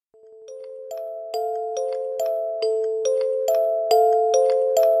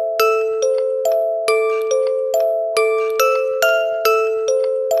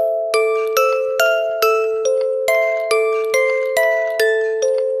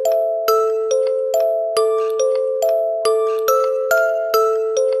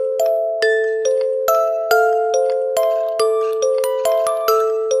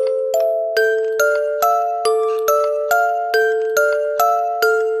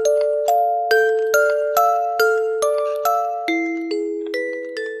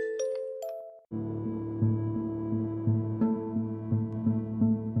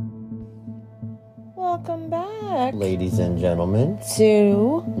ladies and gentlemen,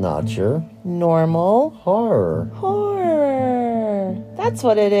 to not your normal horror horror. That's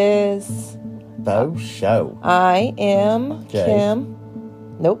what it is. Bo Show. I am Jay. Kim.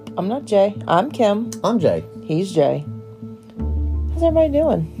 Nope, I'm not Jay. I'm Kim. I'm Jay. He's Jay. How's everybody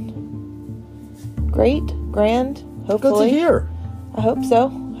doing? Great? Grand? Hopefully. Good to hear. I hope so.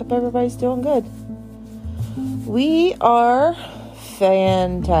 Hope everybody's doing good. We are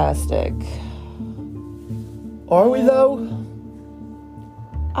fantastic. Are we though?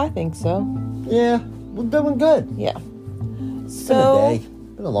 I think so. Yeah, we're doing good. Yeah. It's been a day.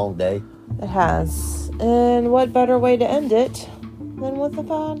 Been a long day. It has. And what better way to end it than with a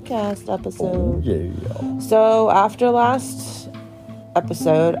podcast episode? Oh, yeah. So after last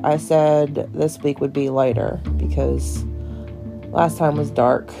episode, I said this week would be lighter because last time was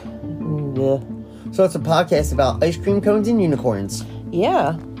dark. Ugh. So it's a podcast about ice cream cones and unicorns.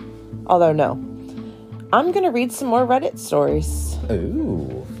 Yeah. Although no. I'm going to read some more Reddit stories.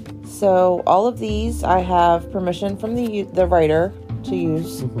 Ooh. So all of these I have permission from the writer to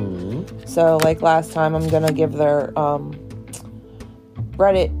use. Mm-hmm. So like last time, I'm going to give their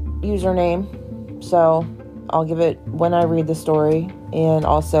Reddit username. So I'll give it when I read the story and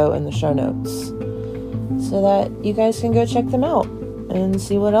also in the show notes so that you guys can go check them out and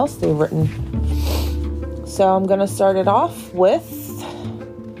see what else they've written. So I'm going to start it off with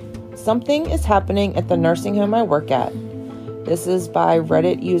something is happening at the nursing home I work at. This is by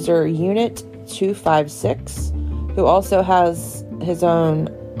Reddit user Unit256, who also has his own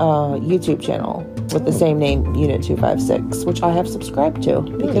YouTube channel with the same name, Unit256, which I have subscribed to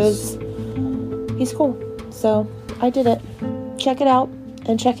because he's cool. So I did it. Check it out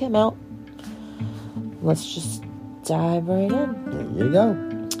and check him out. Let's just dive right in. There you go.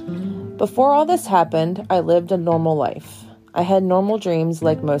 Before all this happened, I lived a normal life. I had normal dreams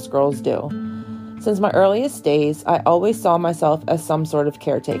like most girls do. Since my earliest days, I always saw myself as some sort of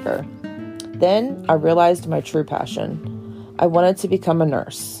caretaker. Then I realized my true passion. I wanted to become a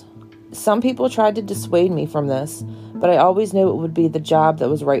nurse. Some people tried to dissuade me from this, but I always knew it would be the job that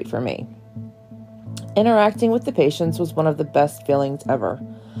was right for me. Interacting with the patients was one of the best feelings ever.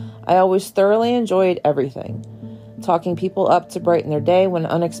 I always thoroughly enjoyed everything. Talking people up to brighten their day when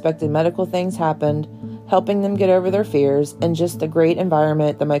unexpected medical things happened, helping them get over their fears, and just the great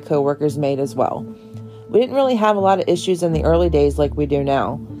environment that my coworkers made as well. We didn't really have a lot of issues in the early days like we do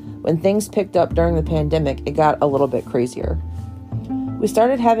now. When things picked up during the pandemic, it got a little bit crazier. We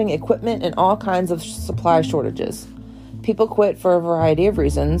started having equipment and all kinds of supply shortages. People quit for a variety of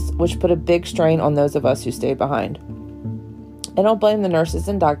reasons, which put a big strain on those of us who stayed behind. I don't blame the nurses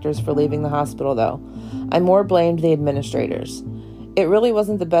and doctors for leaving the hospital, though. I more blamed the administrators. It really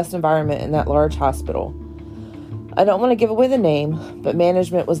wasn't the best environment in that large hospital. I don't want to give away the name, but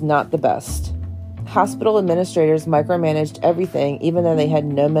management was not the best. Hospital administrators micromanaged everything, even though they had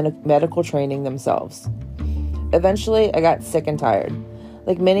no medical training themselves. Eventually, I got sick and tired.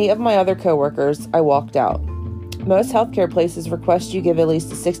 Like many of my other coworkers, I walked out. Most healthcare places request you give at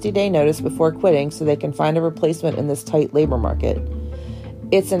least a 60-day notice before quitting so they can find a replacement in this tight labor market.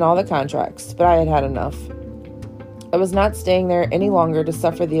 It's in all the contracts, but I had had enough. I was not staying there any longer to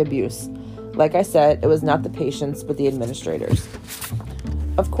suffer the abuse. Like I said, it was not the patients, but the administrators.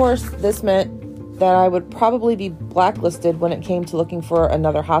 Of course, this meant that I would probably be blacklisted when it came to looking for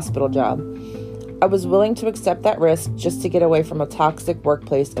another hospital job. I was willing to accept that risk just to get away from a toxic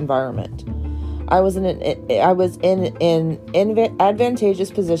workplace environment. I was in an advantageous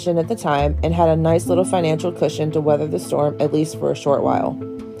position at the time and had a nice little financial cushion to weather the storm, at least for a short while.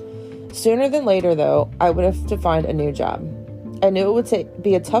 Sooner than later, though, I would have to find a new job. I knew it would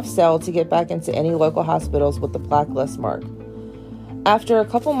be a tough sell to get back into any local hospitals with the blacklist mark. After a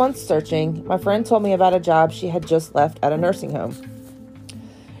couple months searching, my friend told me about a job she had just left at a nursing home.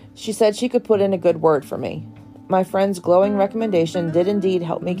 She said she could put in a good word for me. My friend's glowing recommendation did indeed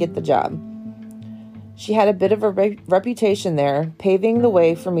help me get the job. She had a bit of a reputation there, paving the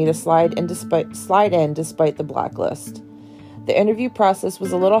way for me to slide in despite the blacklist. The interview process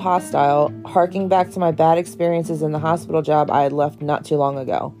was a little hostile, harking back to my bad experiences in the hospital job I had left not too long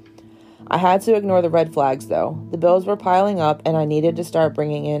ago. I had to ignore the red flags, though. The bills were piling up, and I needed to start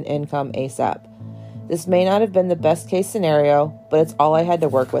bringing in income ASAP. This may not have been the best-case scenario, but it's all I had to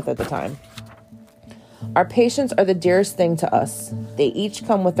work with at the time. Our patients are the dearest thing to us. They each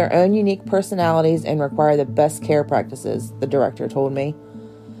come with their own unique personalities and require the best care practices, the director told me.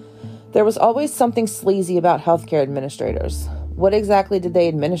 There was always something sleazy about healthcare administrators. What exactly did they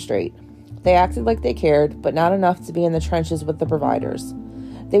administrate? They acted like they cared, but not enough to be in the trenches with the providers.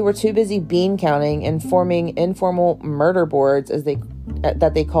 They were too busy bean counting and forming informal murder boards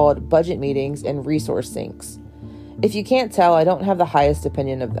that they called budget meetings and resource sinks. If you can't tell, I don't have the highest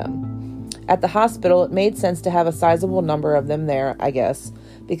opinion of them. At the hospital, it made sense to have a sizable number of them there, I guess,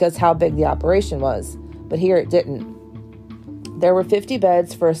 because how big the operation was. But here it didn't. There were 50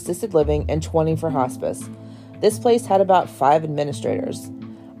 beds for assisted living and 20 for hospice. This place had about 5 administrators.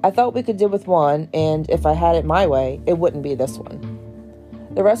 I thought we could do with one, and if I had it my way, it wouldn't be this one.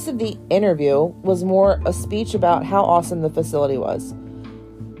 The rest of the interview was more a speech about how awesome the facility was.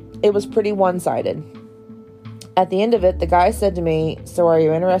 It was pretty one-sided. At the end of it, the guy said to me, "So are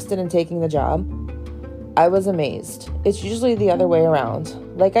you interested in taking the job?" I was amazed. It's usually the other way around.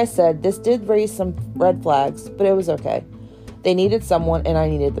 Like I said, this did raise some red flags, but it was okay. They needed someone, and I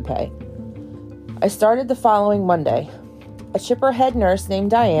needed the pay. I started the following Monday. A chipper head nurse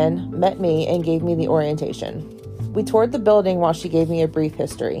named Diane met me and gave me the orientation. We toured the building while she gave me a brief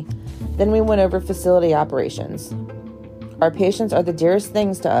history. Then we went over facility operations. Our patients are the dearest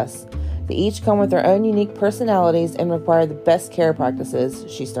things to us. They each come with their own unique personalities and require the best care practices,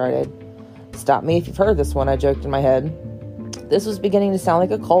 she started. Stop me if you've heard this one, I joked in my head. This was beginning to sound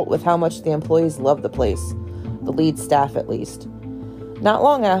like a cult with how much the employees loved the place. The lead staff, at least. Not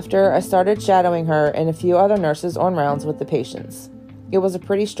long after, I started shadowing her and a few other nurses on rounds with the patients. It was a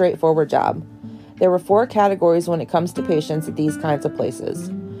pretty straightforward job. There were 4 categories when it comes to patients at these kinds of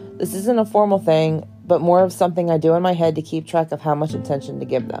places. This isn't a formal thing, but more of something I do in my head to keep track of how much attention to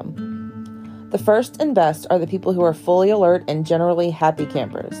give them. The first and best are the people who are fully alert and generally happy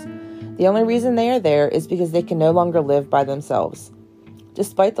campers. The only reason they are there is because they can no longer live by themselves.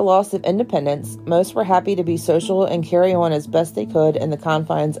 Despite the loss of independence, most were happy to be social and carry on as best they could in the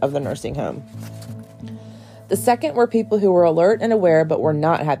confines of the nursing home. The second were people who were alert and aware but were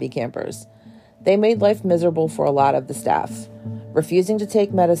not happy campers. They made life miserable for a lot of the staff, refusing to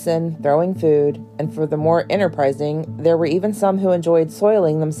take medicine, throwing food, and for the more enterprising, there were even some who enjoyed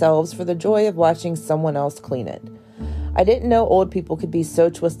soiling themselves for the joy of watching someone else clean it. I didn't know old people could be so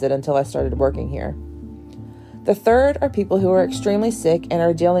twisted until I started working here. The third are people who are extremely sick and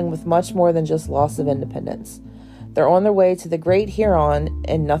are dealing with much more than just loss of independence. They're on their way to the great Huron,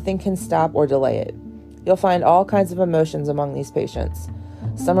 and nothing can stop or delay it. You'll find all kinds of emotions among these patients.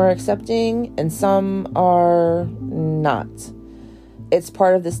 Some are accepting, and some are not. It's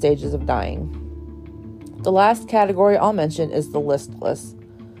part of the stages of dying. The last category I'll mention is the listless.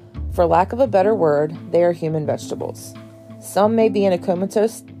 For lack of a better word, they are human vegetables. Some may be in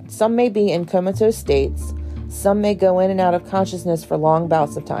comatose states. Some may go in and out of consciousness for long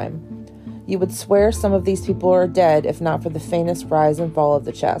bouts of time. You would swear some of these people are dead if not for the faintest rise and fall of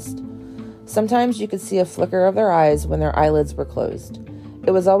the chest. Sometimes you could see a flicker of their eyes when their eyelids were closed.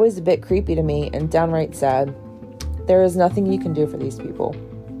 It was always a bit creepy to me and downright sad. There is nothing you can do for these people.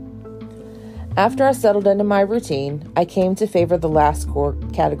 After I settled into my routine, I came to favor the last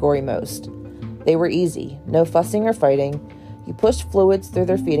category most. They were easy, no fussing or fighting. You pushed fluids through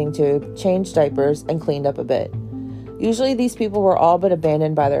their feeding tube, changed diapers, and cleaned up a bit. Usually these people were all but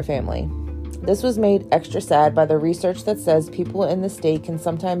abandoned by their family. This was made extra sad by the research that says people in the state can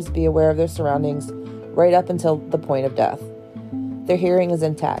sometimes be aware of their surroundings right up until the point of death. Their hearing is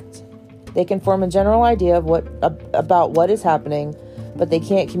intact. They can form a general idea of about what is happening, but they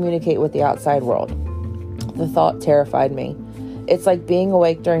can't communicate with the outside world. The thought terrified me. It's like being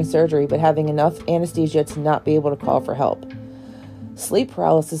awake during surgery but having enough anesthesia to not be able to call for help. Sleep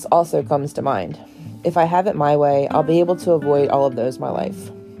paralysis also comes to mind. If I have it my way, I'll be able to avoid all of those in my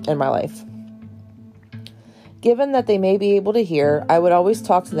life. Given that they may be able to hear, I would always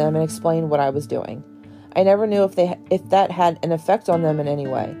talk to them and explain what I was doing. I never knew if that had an effect on them in any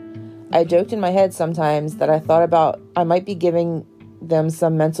way. I joked in my head sometimes that I thought about I might be giving them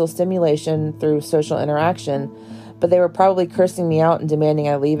some mental stimulation through social interaction, but they were probably cursing me out and demanding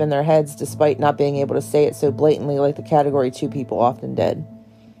I leave in their heads despite not being able to say it so blatantly like the Category 2 people often did.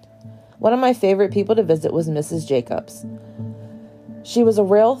 One of my favorite people to visit was Mrs. Jacobs. She was a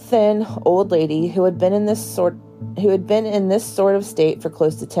real thin old lady who had been in this sort of state for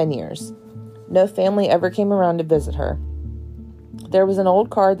close to 10 years. No family ever came around to visit her. There was an old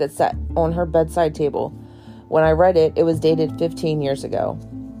card that sat on her bedside table. When I read it, it was dated 15 years ago.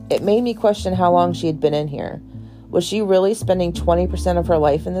 It made me question how long she had been in here. Was she really spending 20% of her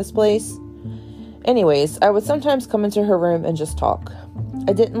life in this place? Anyways, I would sometimes come into her room and just talk.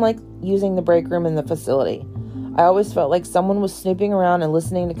 I didn't like using the break room in the facility. I always felt like someone was snooping around and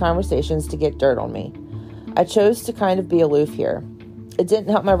listening to conversations to get dirt on me. I chose to kind of be aloof here. It didn't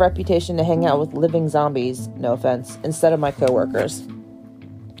help my reputation to hang out with living zombies, no offense, instead of my coworkers.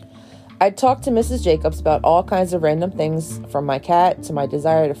 I'd talk to Mrs. Jacobs about all kinds of random things, from my cat to my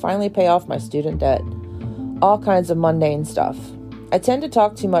desire to finally pay off my student debt. All kinds of mundane stuff. I tend to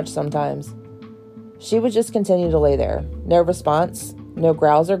talk too much sometimes. She would just continue to lay there. No response, no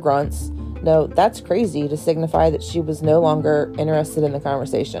growls or grunts, no, that's crazy, to signify that she was no longer interested in the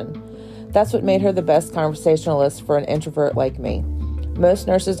conversation. That's what made her the best conversationalist for an introvert like me. Most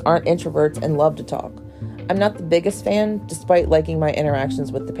nurses aren't introverts and love to talk. I'm not the biggest fan, despite liking my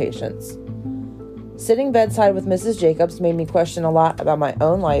interactions with the patients. Sitting bedside with Mrs. Jacobs made me question a lot about my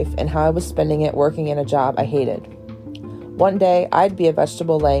own life and how I was spending it working in a job I hated. One day, I'd be a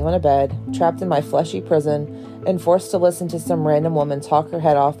vegetable laying on a bed, trapped in my fleshy prison, and forced to listen to some random woman talk her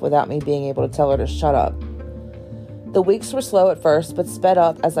head off without me being able to tell her to shut up. The weeks were slow at first, but sped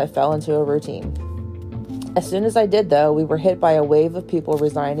up as I fell into a routine. As soon as I did, though, we were hit by a wave of people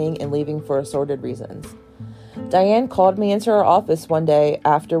resigning and leaving for assorted reasons. Diane called me into her office one day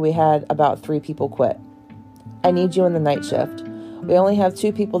after we had about 3 people quit. I need you in the night shift. We only have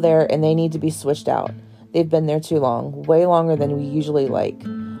 2 people there and they need to be switched out. They've been there too long, way longer than we usually like.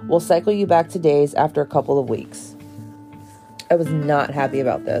 We'll cycle you back to days after a couple of weeks. I was not happy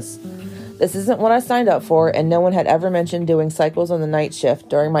about this. This isn't what I signed up for, and no one had ever mentioned doing cycles on the night shift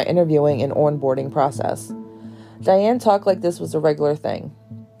during my interviewing and onboarding process. Diane talked like this was a regular thing.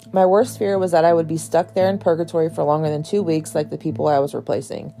 My worst fear was that I would be stuck there in purgatory for longer than 2 weeks like the people I was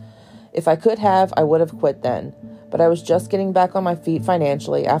replacing. If I could have, I would have quit then, but I was just getting back on my feet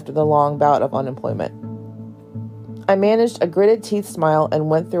financially after the long bout of unemployment. I managed a gritted teeth smile and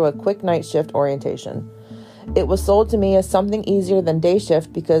went through a quick night shift orientation. It was sold to me as something easier than day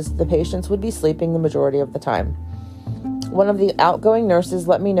shift because the patients would be sleeping the majority of the time. One of the outgoing nurses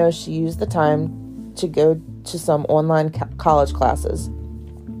let me know she used the time to go to some online college classes.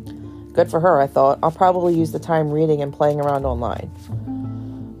 Good for her, I thought. I'll probably use the time reading and playing around online.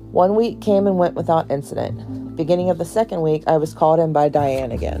 1 week came and went without incident. Beginning of the 2nd week, I was called in by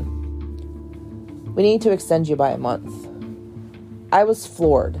Diane again. We need to extend you by a month. I was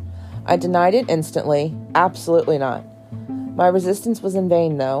floored. I denied it instantly. Absolutely not. My resistance was in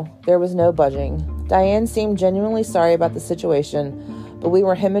vain, though. There was no budging. Diane seemed genuinely sorry about the situation, but we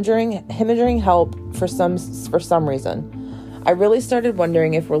were hemorrhaging help for some reason. I really started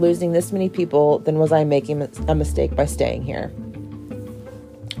wondering if we're losing this many people, then was I making a mistake by staying here?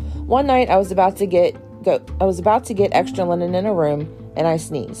 One night I was about to get extra linen in a room, and I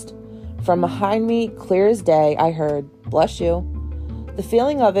sneezed. From behind me, clear as day, I heard, "Bless you." The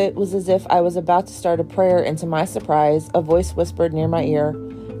feeling of it was as if I was about to start a prayer, and to my surprise, a voice whispered near my ear,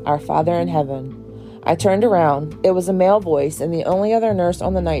 "Our Father in heaven." I turned around. It was a male voice, and the only other nurse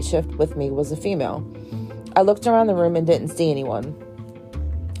on the night shift with me was a female. I looked around the room and didn't see anyone.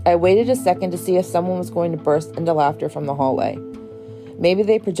 I waited a second to see if someone was going to burst into laughter from the hallway. Maybe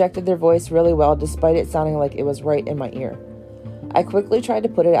they projected their voice really well despite it sounding like it was right in my ear. I quickly tried to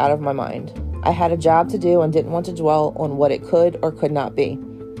put it out of my mind. I had a job to do and didn't want to dwell on what it could or could not be.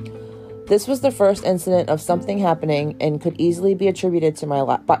 This was the first incident of something happening and could easily be attributed to my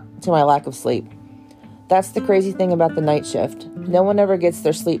lack of sleep. That's the crazy thing about the night shift. No one ever gets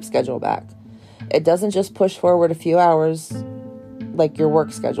their sleep schedule back. It doesn't just push forward a few hours like your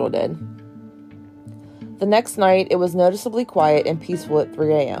work schedule did. The next night, it was noticeably quiet and peaceful at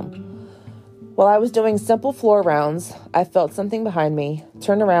 3 a.m. While I was doing simple floor rounds, I felt something behind me,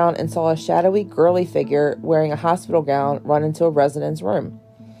 turned around, and saw a shadowy, girly figure wearing a hospital gown run into a resident's room.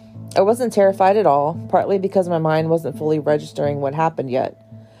 I wasn't terrified at all, partly because my mind wasn't fully registering what happened yet.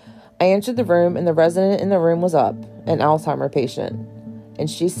 I entered the room, and the resident in the room was up, an Alzheimer's patient. And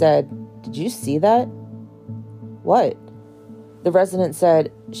she said, "Did you see that?" "What?" The resident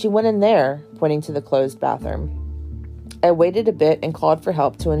said, "She went in there," pointing to the closed bathroom. I waited a bit and called for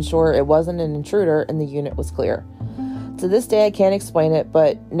help to ensure it wasn't an intruder and the unit was clear. To this day, I can't explain it,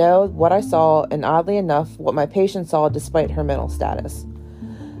 but know what I saw, and oddly enough, what my patient saw despite her mental status.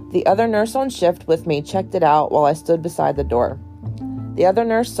 The other nurse on shift with me checked it out while I stood beside the door. The other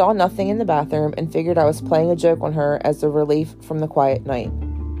nurse saw nothing in the bathroom and figured I was playing a joke on her as a relief from the quiet night.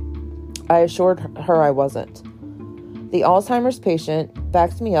 I assured her I wasn't. The Alzheimer's patient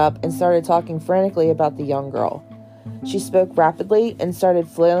backed me up and started talking frantically about the young girl. She spoke rapidly and started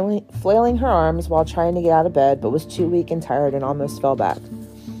flailing her arms while trying to get out of bed, but was too weak and tired and almost fell back.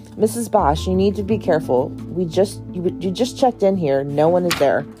 "Mrs. Bosch, you need to be careful. You just checked in here. No one is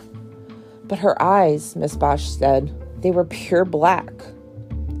there." "But her eyes," Miss Bosch said, "they were pure black."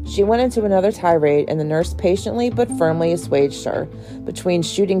 She went into another tirade, and the nurse patiently but firmly assuaged her, between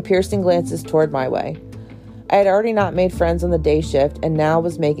shooting piercing glances toward my way. I had already not made friends on the day shift, and now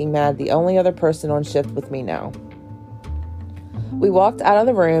was making mad the only other person on shift with me now. We walked out of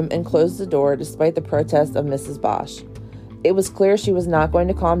the room and closed the door despite the protest of Mrs. Bosch. It was clear she was not going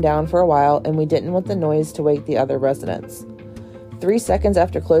to calm down for a while, and we didn't want the noise to wake the other residents. 3 seconds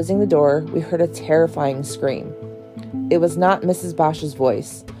after closing the door, we heard a terrifying scream. It was not Mrs. Bosch's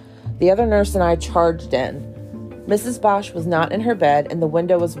voice. The other nurse and I charged in. Mrs. Bosch was not in her bed, and the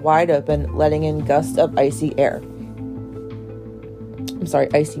window was wide open, letting in gusts of icy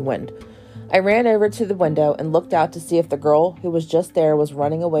wind. I ran over to the window and looked out to see if the girl who was just there was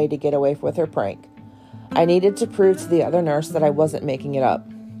running away to get away with her prank. I needed to prove to the other nurse that I wasn't making it up.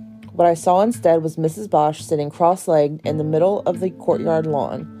 What I saw instead was Mrs. Bosch sitting cross-legged in the middle of the courtyard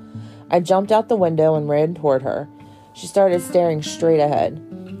lawn. I jumped out the window and ran toward her. She started staring straight ahead.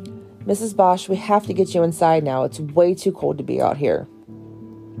 "Mrs. Bosch, we have to get you inside now. It's way too cold to be out here."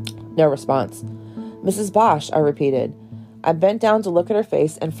 No response. "Mrs. Bosch," I repeated. I bent down to look at her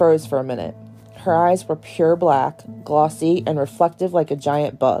face and froze for a minute. Her eyes were pure black, glossy, and reflective like a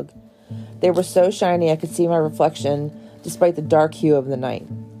giant bug. They were so shiny I could see my reflection despite the dark hue of the night.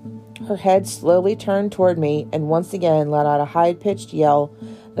 Her head slowly turned toward me and once again let out a high-pitched yell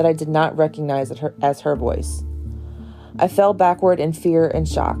that I did not recognize as her voice. I fell backward in fear and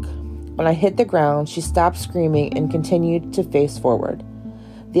shock. When I hit the ground, she stopped screaming and continued to face forward.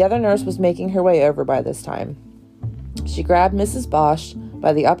 The other nurse was making her way over by this time. She grabbed Mrs. Bosch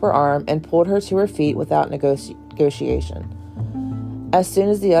by the upper arm and pulled her to her feet without negotiation. As soon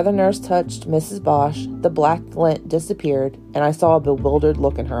as the other nurse touched Mrs. Bosch, the black glint disappeared, and I saw a bewildered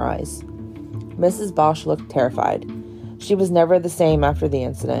look in her eyes. Mrs. Bosch looked terrified. She was never the same after the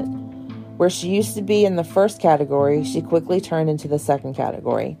incident. Where she used to be in the first category, she quickly turned into the second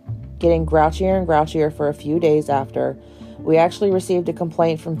category. Getting grouchier and grouchier for a few days after, we actually received a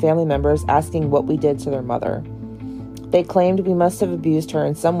complaint from family members asking what we did to their mother. They claimed we must have abused her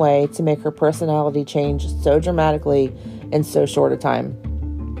in some way to make her personality change so dramatically in so short a time.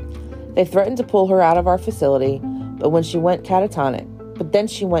 They threatened to pull her out of our facility, but then she went catatonic.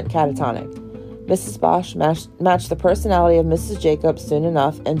 Mrs. Bosch matched the personality of Mrs. Jacobs soon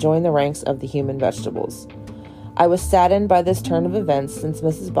enough and joined the ranks of the human vegetables. I was saddened by this turn of events since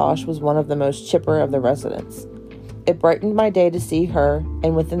Mrs. Bosch was one of the most chipper of the residents. It brightened my day to see her,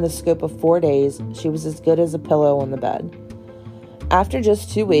 and within the scope of 4 days, she was as good as a pillow on the bed. After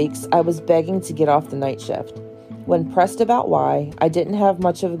just 2 weeks, I was begging to get off the night shift. When pressed about why, I didn't have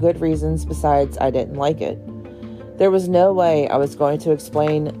much of good reasons besides I didn't like it. There was no way I was going to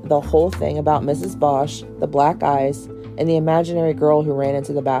explain the whole thing about Mrs. Bosch, the black eyes, and the imaginary girl who ran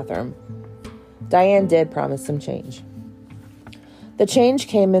into the bathroom. Diane did promise some change. The change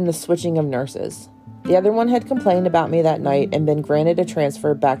came in the switching of nurses. The other one had complained about me that night and been granted a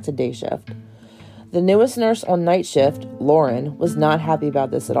transfer back to day shift. The newest nurse on night shift, Lauren, was not happy about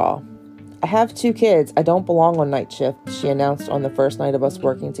this at all. "I have 2 kids. I don't belong on night shift," she announced on the first night of us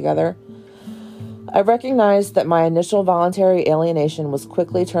working together. I recognized that my initial voluntary alienation was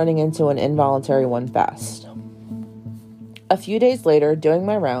quickly turning into an involuntary one fast. A few days later, doing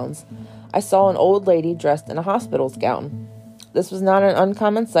my rounds, I saw an old lady dressed in a hospital's gown. This was not an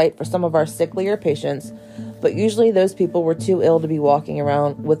uncommon sight for some of our sicklier patients, but usually those people were too ill to be walking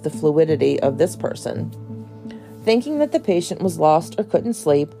around with the fluidity of this person. Thinking that the patient was lost or couldn't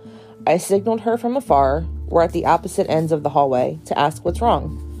sleep, I signaled her from afar, or at the opposite ends of the hallway, to ask what's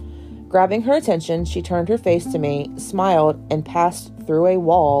wrong. Grabbing her attention, she turned her face to me, smiled, and passed through a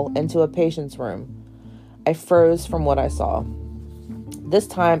wall into a patient's room. I froze from what I saw. This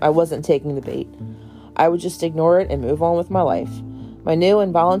time, I wasn't taking the bait. I would just ignore it and move on with my life. My new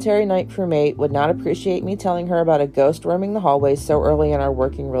involuntary night crewmate would not appreciate me telling her about a ghost roaming the hallways so early in our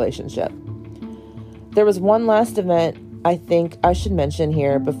working relationship. There was one last event I think I should mention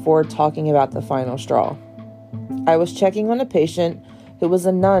here before talking about the final straw. I was checking on a patient who was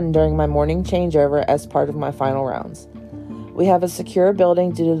a nun during my morning changeover as part of my final rounds. We have a secure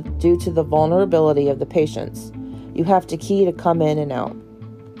building due to the vulnerability of the patients. You have to key to come in and out.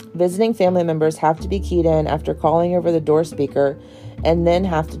 Visiting family members have to be keyed in after calling over the door speaker and then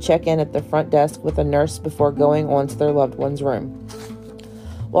have to check in at the front desk with a nurse before going on to their loved one's room.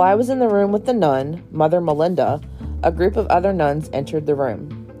 While I was in the room with the nun, Mother Melinda, a group of other nuns entered the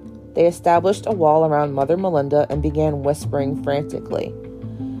room. They established a wall around Mother Melinda and began whispering frantically.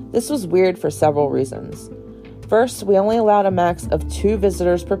 This was weird for several reasons. First, we only allowed a max of 2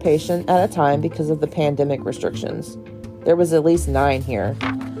 visitors per patient at a time because of the pandemic restrictions. There was at least 9 here.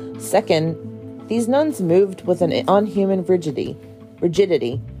 Second, these nuns moved with an unhuman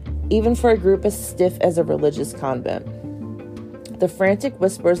rigidity, even for a group as stiff as a religious convent. The frantic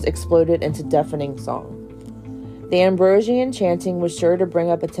whispers exploded into deafening song. The Ambrosian chanting was sure to bring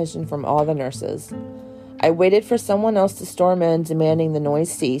up attention from all the nurses. I waited for someone else to storm in, demanding the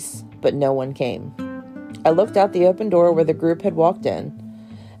noise cease, but no one came. I looked out the open door where the group had walked in.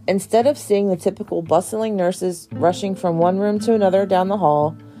 Instead of seeing the typical bustling nurses rushing from one room to another down the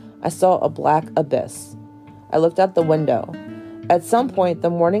hall, I saw a black abyss. I looked out the window. At some point, the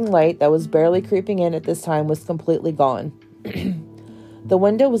morning light that was barely creeping in at this time was completely gone. The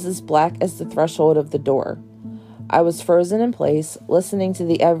window was as black as the threshold of the door. I was frozen in place, listening to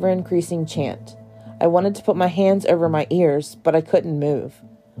the ever-increasing chant. I wanted to put my hands over my ears, but I couldn't move.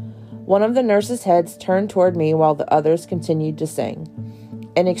 One of the nurses' heads turned toward me while the others continued to sing.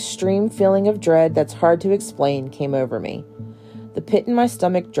 An extreme feeling of dread that's hard to explain came over me. The pit in my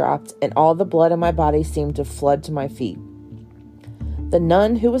stomach dropped, and all the blood in my body seemed to flood to my feet. The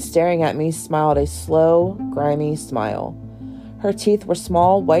nun who was staring at me smiled a slow, grimy smile. Her teeth were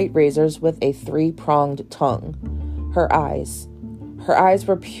small white razors with a 3-pronged tongue. Her eyes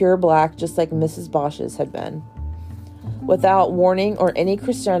were pure black, just like Mrs. Bosch's had been. Without warning or any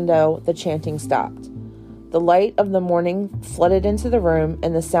crescendo, the chanting stopped. The light of the morning flooded into the room,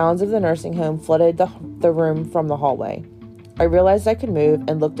 and the sounds of the nursing home flooded the room from the hallway. I realized I could move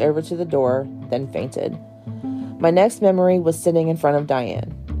and looked over to the door, then fainted. My next memory was sitting in front of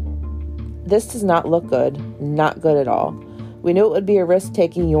Diane. This does not look good, not good at all. We knew it would be a risk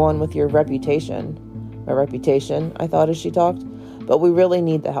taking you on with your reputation. My reputation, I thought as she talked, but we really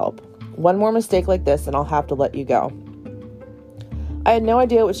need the help. One more mistake like this and I'll have to let you go. I had no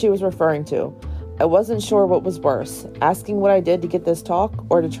idea what she was referring to. I wasn't sure what was worse, asking what I did to get this talk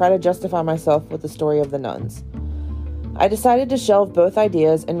or to try to justify myself with the story of the nuns. I decided to shelve both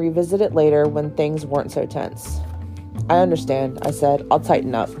ideas and revisit it later when things weren't so tense. I understand, I said. I'll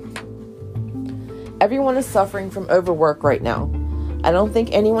tighten up. Everyone is suffering from overwork right now. I don't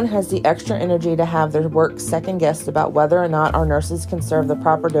think anyone has the extra energy to have their work second-guessed about whether or not our nurses can serve the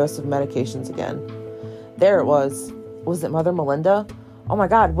proper dose of medications again. There it was. Was it Mother Melinda? Oh my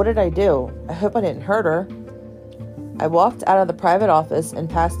God, what did I do? I hope I didn't hurt her. I walked out of the private office and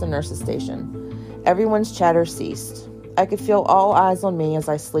past the nurse's station. Everyone's chatter ceased. I could feel all eyes on me as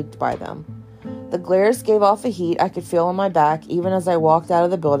I sleeked by them. The glares gave off a heat I could feel on my back even as I walked out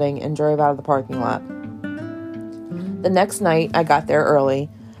of the building and drove out of the parking lot. The next night, I got there early,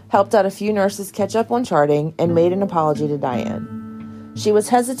 helped out a few nurses catch up on charting, and made an apology to Diane. She was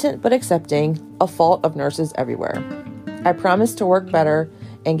hesitant but accepting, a fault of nurses everywhere. I promised to work better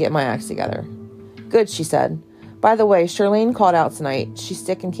and get my acts together. Good, she said. By the way, Charlene called out tonight. She's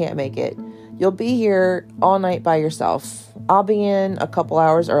sick and can't make it. You'll be here all night by yourself. I'll be in a couple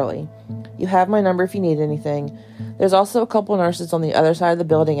hours early. You have my number if you need anything. There's also a couple nurses on the other side of the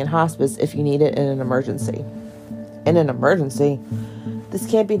building in hospice if you need it in an emergency. In an emergency? This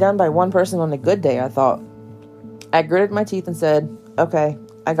can't be done by one person on a good day, I thought. I gritted my teeth and said, okay,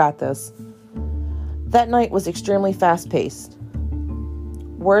 I got this. That night was extremely fast-paced.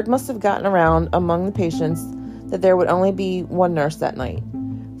 Word must have gotten around among the patients that there would only be one nurse that night.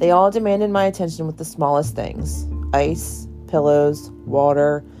 They all demanded my attention with the smallest things. Ice, pillows,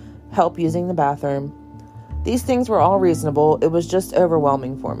 water, help using the bathroom. These things were all reasonable. It was just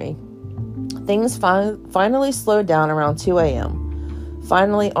overwhelming for me. Things finally slowed down around 2 a.m.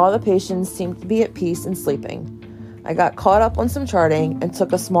 Finally, all the patients seemed to be at peace and sleeping. I got caught up on some charting and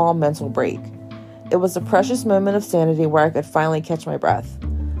took a small mental break. It was a precious moment of sanity where I could finally catch my breath.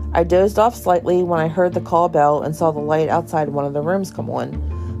 I dozed off slightly when I heard the call bell and saw the light outside one of the rooms come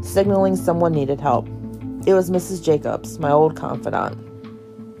on, signaling someone needed help. It was Mrs. Jacobs, my old confidant.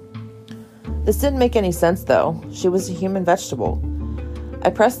 This didn't make any sense, though. She was a human vegetable. I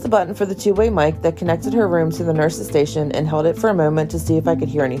pressed the button for the two-way mic that connected her room to the nurse's station and held it for a moment to see if I could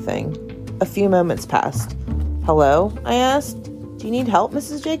hear anything. A few moments passed. Hello? I asked. Do you need help,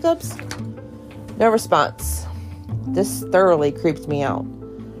 Mrs. Jacobs? No response. This thoroughly creeped me out.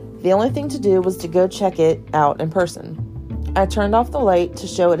 The only thing to do was to go check it out in person. I turned off the light to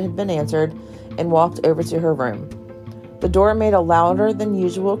show it had been answered and walked over to her room. The door made a louder than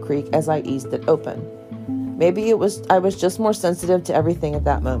usual creak as I eased it open. Maybe I was just more sensitive to everything at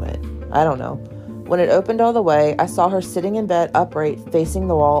that moment. I don't know. When it opened all the way, I saw her sitting in bed upright, facing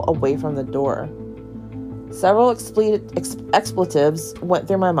the wall away from the door. Several expletives went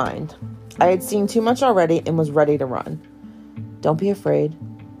through my mind. I had seen too much already and was ready to run. Don't be afraid.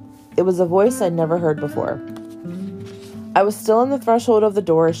 It was a voice I'd never heard before. I was still on the threshold of the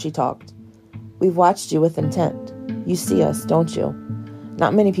door as she talked. We've watched you with intent. You see us, don't you?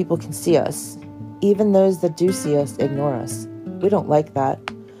 Not many people can see us. Even those that do see us ignore us. We don't like that.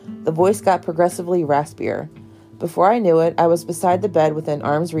 The voice got progressively raspier. Before I knew it, I was beside the bed within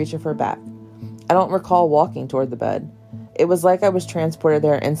arm's reach of her back. I don't recall walking toward the bed. It was like I was transported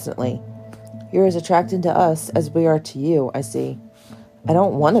there instantly. You're as attracted to us as we are to you, I see. I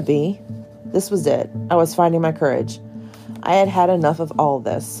don't want to be. This was it. I was finding my courage. I had had enough of all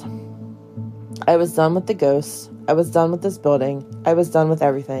this. I was done with the ghosts. I was done with this building. I was done with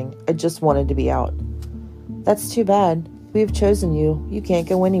everything. I just wanted to be out. That's too bad. We've chosen you. You can't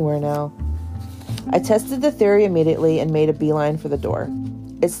go anywhere now. I tested the theory immediately and made a beeline for the door.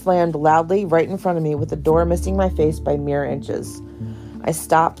 It slammed loudly right in front of me with the door missing my face by mere inches. I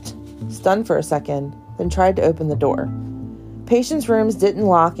stopped, stunned for a second, then tried to open the door. Patients' rooms didn't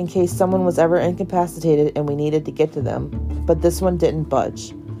lock in case someone was ever incapacitated and we needed to get to them, but this one didn't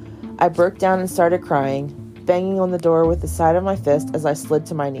budge. I broke down and started crying, banging on the door with the side of my fist as I slid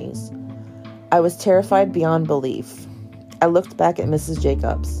to my knees. I was terrified beyond belief. I looked back at Mrs.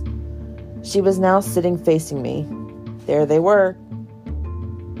 Jacobs. She was now sitting facing me. There they were.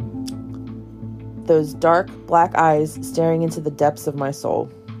 Those dark, black eyes staring into the depths of my soul.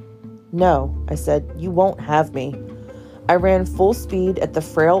 No, I said, you won't have me. I ran full speed at the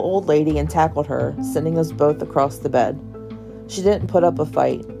frail old lady and tackled her, sending us both across the bed. She didn't put up a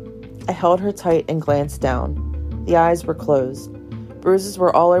fight. I held her tight and glanced down. The eyes were closed. Bruises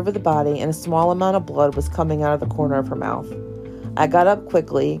were all over the body, and a small amount of blood was coming out of the corner of her mouth. I got up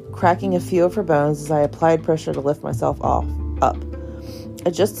quickly, cracking a few of her bones as I applied pressure to lift myself up. I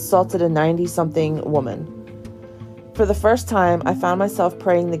just assaulted a 90-something woman. For the first time, I found myself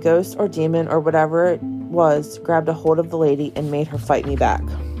praying the ghost or demon or whatever it was grabbed a hold of the lady and made her fight me back.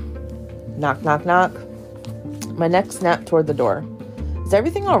 Knock, knock, knock. My neck snapped toward the door. Is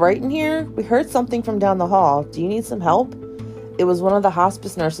everything all right in here? We heard something from down the hall. Do you need some help? It was one of the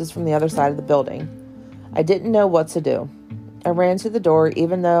hospice nurses from the other side of the building. I didn't know what to do. I ran to the door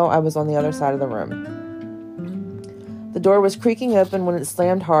even though I was on the other side of the room. The door was creaking open when it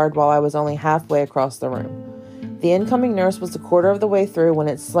slammed hard while I was only halfway across the room. The incoming nurse was a quarter of the way through when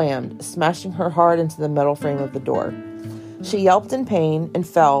it slammed, smashing her hard into the metal frame of the door. She yelped in pain and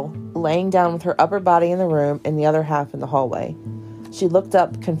fell, laying down with her upper body in the room and the other half in the hallway. She looked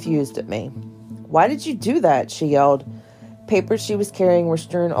up, confused at me. Why did you do that? She yelled. Papers she was carrying were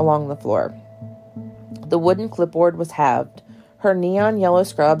strewn along the floor. The wooden clipboard was halved. Her neon yellow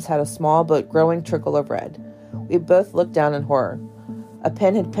scrubs had a small but growing trickle of red. We both looked down in horror. A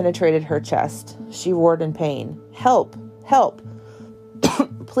pin had penetrated her chest. She roared in pain. Help! Help!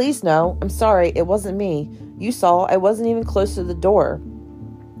 Please no. I'm sorry. It wasn't me. You saw. I wasn't even close to the door.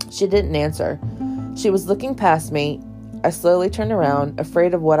 She didn't answer. She was looking past me. I slowly turned around,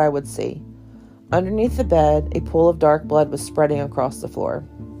 afraid of what I would see. Underneath the bed, a pool of dark blood was spreading across the floor.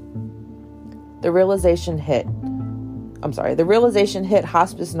 The realization hit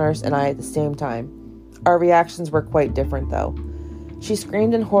hospice nurse and I at the same time. Our reactions were quite different, though. She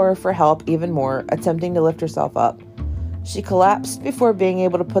screamed in horror for help even more, attempting to lift herself up. She collapsed before being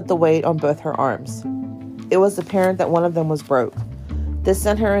able to put the weight on both her arms. It was apparent that one of them was broke. This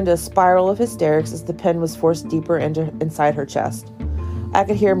sent her into a spiral of hysterics as the pin was forced deeper inside her chest. I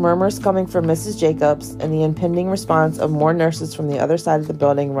could hear murmurs coming from Mrs. Jacobs and the impending response of more nurses from the other side of the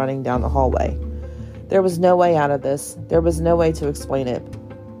building running down the hallway. There was no way out of this. There was no way to explain it.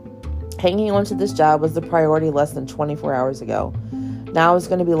 Hanging on to this job was the priority less than 24 hours ago. Now I was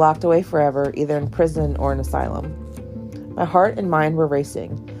going to be locked away forever, either in prison or an asylum. My heart and mind were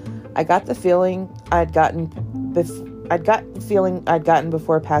racing. I got the feeling I'd gotten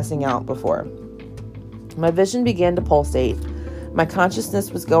before passing out before. My vision began to pulsate. My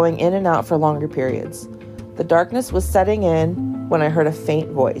consciousness was going in and out for longer periods. The darkness was setting in when I heard a faint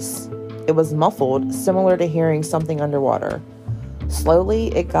voice. It was muffled, similar to hearing something underwater. Slowly,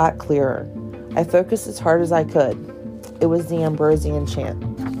 it got clearer. I focused as hard as I could. It was the Ambrosian chant.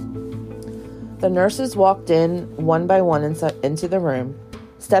 The nurses walked in, one by one, into the room,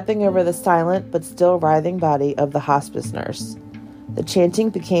 stepping over the silent but still writhing body of the hospice nurse. The chanting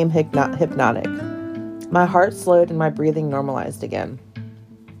became hypnotic. My heart slowed and my breathing normalized again.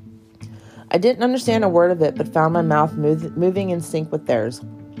 I didn't understand a word of it, but found my mouth moving in sync with theirs.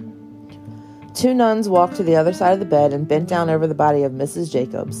 Two nuns walked to the other side of the bed and bent down over the body of Mrs.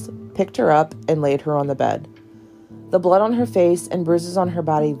 Jacobs, picked her up, and laid her on the bed. The blood on her face and bruises on her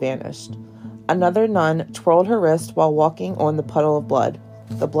body vanished. Another nun twirled her wrist while walking on the puddle of blood.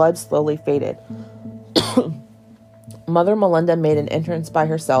 The blood slowly faded. Mother Melinda made an entrance by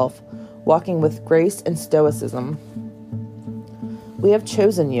herself, walking with grace and stoicism. "We have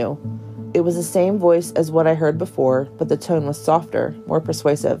chosen you." It was the same voice as what I heard before, but the tone was softer, more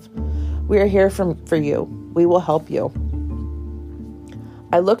persuasive. "We are here for you. We will help you."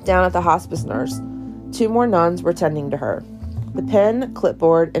 I looked down at the hospice nurse. Two more nuns were tending to her. The pen,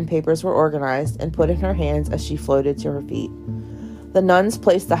 clipboard, and papers were organized and put in her hands as she floated to her feet. The nuns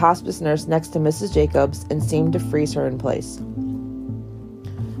placed the hospice nurse next to Mrs. Jacobs and seemed to freeze her in place.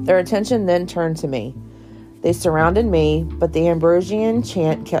 Their attention then turned to me. They surrounded me, but the Ambrosian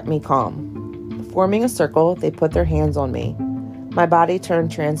chant kept me calm. Forming a circle, they put their hands on me. My body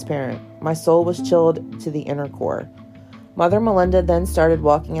turned transparent. My soul was chilled to the inner core. Mother Melinda then started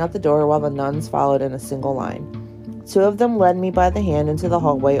walking out the door while the nuns followed in a single line. 2 of them led me by the hand into the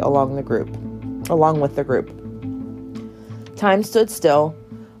hallway along with the group. Time stood still.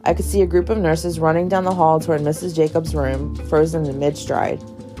 I could see a group of nurses running down the hall toward Mrs. Jacobs' room, frozen in mid-stride.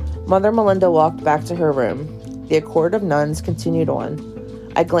 Mother Melinda walked back to her room. The accord of nuns continued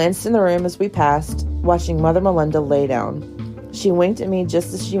on. I glanced in the room as we passed, watching Mother Melinda lay down. She winked at me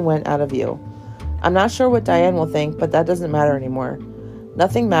just as she went out of view. I'm not sure what Diane will think, but that doesn't matter anymore.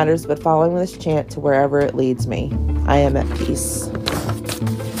 Nothing matters but following this chant to wherever it leads me. I am at peace.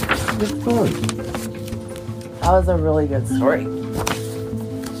 Good story. That was a really good story.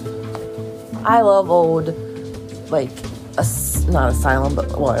 I love old, not asylum,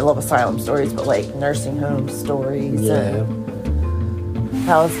 but, I love asylum stories, but, nursing home stories. Yeah. And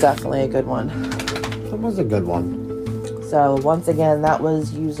that was definitely a good one. That was a good one. So, once again, that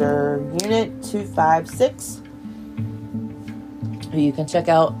was user Unit 256, who you can check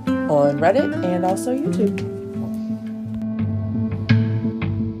out on Reddit and also YouTube.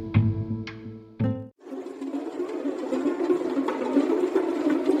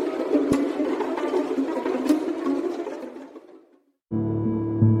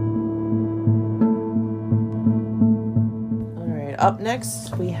 Up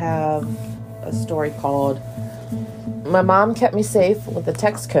next, we have a story called My Mom Kept Me Safe with a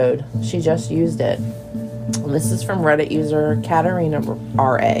Text Code. She just used it. And this is from Reddit user Katarina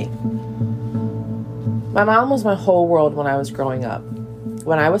RA. My mom was my whole world when I was growing up.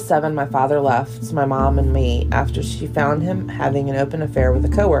 When I was 7, my father left my mom and me after she found him having an open affair with a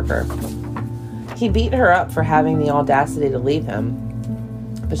coworker. He beat her up for having the audacity to leave him,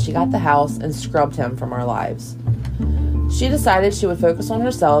 but she got the house and scrubbed him from our lives. She decided she would focus on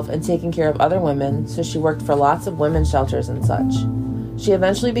herself and taking care of other women, so she worked for lots of women's shelters and such. She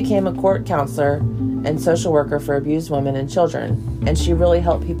eventually became a court counselor and social worker for abused women and children, and she really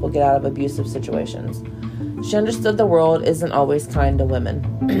helped people get out of abusive situations. She understood the world isn't always kind to women.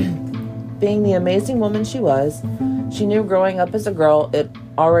 Being the amazing woman she was, she knew growing up as a girl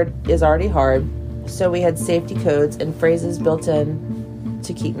is already hard, so we had safety codes and phrases built in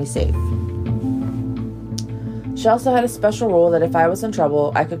to keep me safe. She also had a special rule that if I was in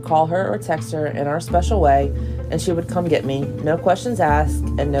trouble, I could call her or text her in our special way, and she would come get me, no questions asked,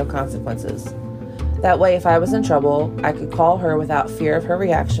 and no consequences. That way, if I was in trouble, I could call her without fear of her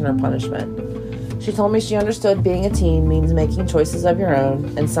reaction or punishment. She told me she understood being a teen means making choices of your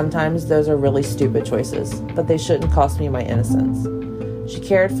own, and sometimes those are really stupid choices, but they shouldn't cost me my innocence. She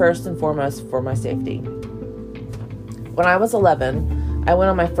cared first and foremost for my safety. When I was 11, I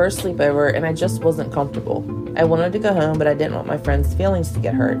went on my first sleepover and I just wasn't comfortable. I wanted to go home, but I didn't want my friends' feelings to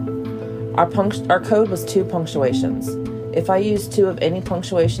get hurt. Our code was 2 punctuations. If I used 2 of any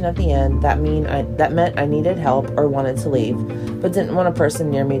punctuation at the end, that meant I needed help or wanted to leave, but didn't want a person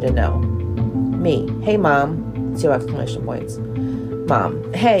near me to know. Me, hey mom, 2 exclamation points.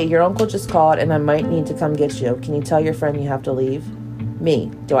 Mom, hey, your uncle just called and I might need to come get you. Can you tell your friend you have to leave?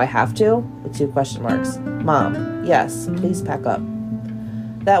 Me, do I have to? With 2 question marks. Mom, yes, please pack up.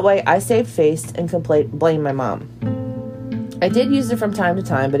 That way, I saved face and could blame my mom. I did use it from time to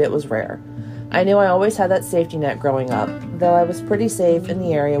time, but it was rare. I knew I always had that safety net growing up, though I was pretty safe in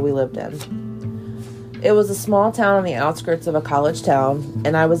the area we lived in. It was a small town on the outskirts of a college town,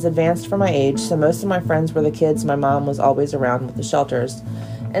 and I was advanced for my age, so most of my friends were the kids my mom was always around with the shelters,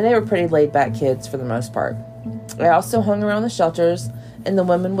 and they were pretty laid-back kids for the most part. I also hung around the shelters, and the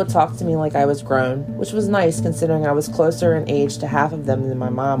women would talk to me like I was grown, which was nice considering I was closer in age to half of them than my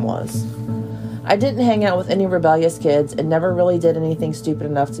mom was. I didn't hang out with any rebellious kids and never really did anything stupid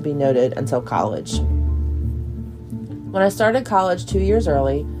enough to be noted until college. When I started college 2 years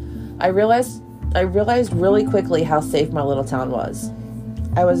early, I realized really quickly how safe my little town was.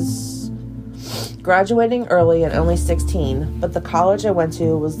 I was graduating early and only 16, but the college I went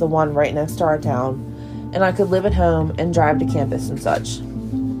to was the one right next to our town, and I could live at home and drive to campus and such.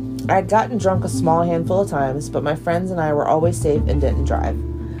 I had gotten drunk a small handful of times, but my friends and I were always safe and didn't drive.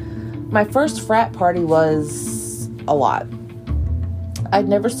 My first frat party was a lot. I'd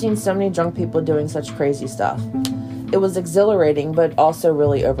never seen so many drunk people doing such crazy stuff. It was exhilarating, but also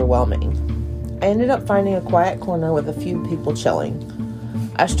really overwhelming. I ended up finding a quiet corner with a few people chilling.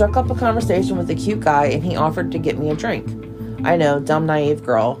 I struck up a conversation with a cute guy, and he offered to get me a drink. I know, dumb, naive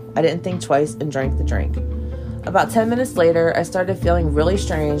girl. I didn't think twice and drank the drink. About 10 minutes later, I started feeling really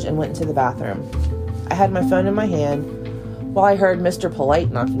strange and went into the bathroom. I had my phone in my hand while I heard Mr.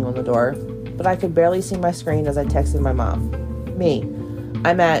 Polite knocking on the door. but I could barely see my screen as I texted my mom. Me.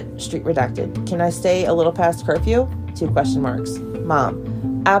 I'm at street redacted. Can I stay a little past curfew? 2 question marks.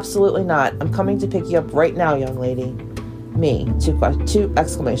 Mom. Absolutely not. I'm coming to pick you up right now, young lady. Me. 2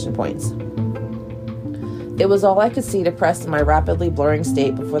 exclamation points. It was all I could see to press in my rapidly blurring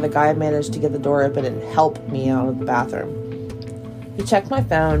state before the guy managed to get the door open and help me out of the bathroom. He checked my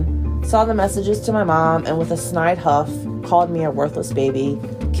phone, saw the messages to my mom, and with a snide huff, called me a worthless baby,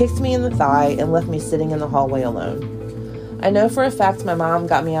 kicked me in the thigh, and left me sitting in the hallway alone. I know for a fact my mom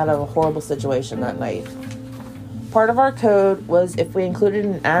got me out of a horrible situation that night. Part of our code was if we included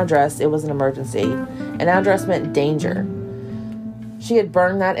an address, it was an emergency. An address meant danger. She had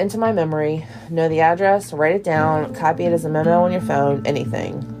burned that into my memory. Know the address, write it down, copy it as a memo on your phone,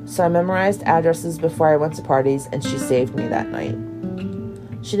 anything. So I memorized addresses before I went to parties, and she saved me that night.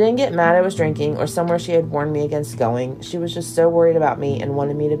 She didn't get mad I was drinking or somewhere she had warned me against going. She was just so worried about me and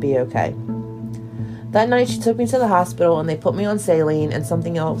wanted me to be okay. That night she took me to the hospital and they put me on saline and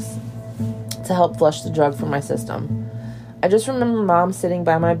something else to help flush the drug from my system. I just remember Mom sitting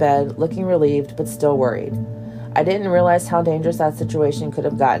by my bed, looking relieved but still worried. I didn't realize how dangerous that situation could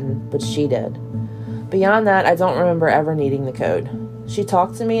have gotten, but she did. Beyond that, I don't remember ever needing the code. She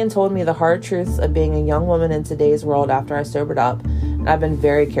talked to me and told me the hard truths of being a young woman in today's world after I sobered up, and I've been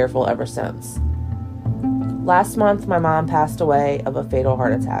very careful ever since. Last month, my mom passed away of a fatal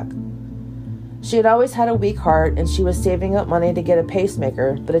heart attack. She had always had a weak heart, and she was saving up money to get a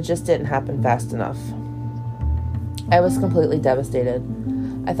pacemaker, but it just didn't happen fast enough. I was completely devastated.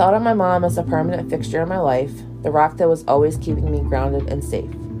 I thought of my mom as a permanent fixture in my life, the rock that was always keeping me grounded and safe.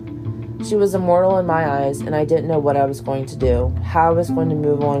 She was immortal in my eyes, and I didn't know what I was going to do, how I was going to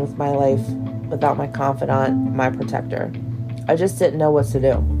move on with my life without my confidant, my protector. I just didn't know what to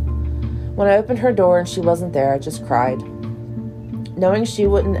do. When I opened her door and she wasn't there, I just cried. Knowing she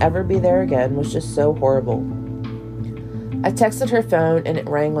wouldn't ever be there again was just so horrible. I texted her phone and it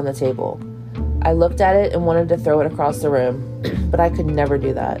rang on the table. I looked at it and wanted to throw it across the room, but I could never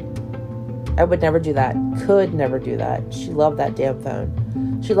do that. I would never do that. Could never do that. She loved that damn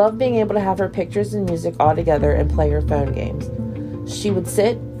phone. She loved being able to have her pictures and music all together and play her phone games. She would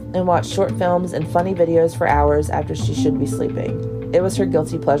sit and watch short films and funny videos for hours after she should be sleeping. It was her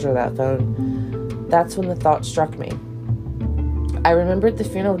guilty pleasure, that phone. That's when the thought struck me. I remembered the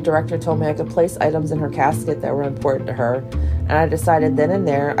funeral director told me I could place items in her casket that were important to her, and I decided then and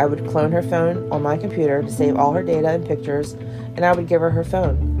there I would clone her phone on my computer to save all her data and pictures, and I would give her her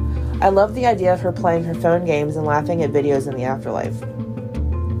phone. I loved the idea of her playing her phone games and laughing at videos in the afterlife.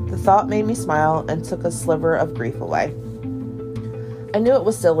 The thought made me smile and took a sliver of grief away. I knew it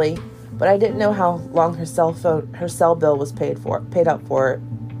was silly, but I didn't know how long her cell bill was paid up for it.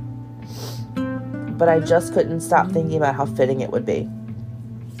 But I just couldn't stop thinking about how fitting it would be.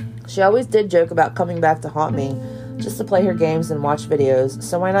 She always did joke about coming back to haunt me, just to play her games and watch videos,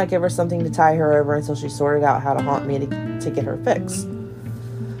 so why not give her something to tie her over until she sorted out how to haunt me to get her fix?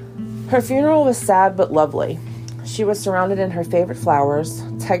 Her funeral was sad but lovely. She was surrounded in her favorite flowers,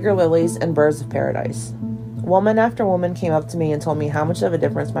 tiger lilies, and birds of paradise. Woman after woman came up to me and told me how much of a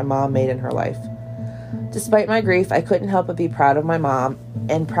difference my mom made in her life. Despite my grief, I couldn't help but be proud of my mom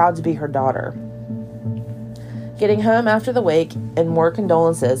and proud to be her daughter. Getting home after the wake and more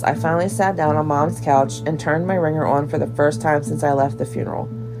condolences, I finally sat down on Mom's couch and turned my ringer on for the first time since I left the funeral.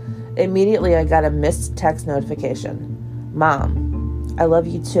 Immediately, I got a missed text notification. Mom, I love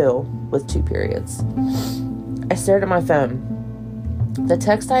you too, with 2 periods. I stared at my phone. The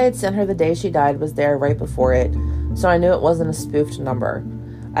text I had sent her the day she died was there right before it, so I knew it wasn't a spoofed number.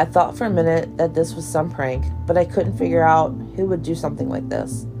 I thought for a minute that this was some prank, but I couldn't figure out who would do something like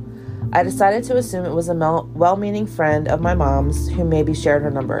this. I decided to assume it was a well-meaning friend of my mom's who maybe shared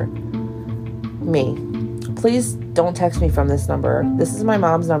her number. Me. Please don't text me from this number. This is my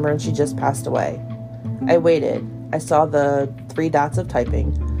mom's number and she just passed away. I waited. I saw the 3 dots of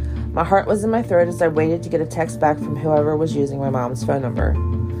typing. My heart was in my throat as I waited to get a text back from whoever was using my mom's phone number.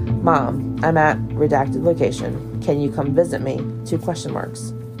 Mom, I'm at redacted location. Can you come visit me? 2 question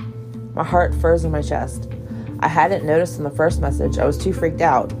marks. My heart froze in my chest. I hadn't noticed in the first message. I was too freaked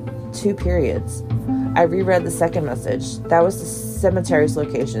out. 2 periods. I reread the second message. That was the cemetery's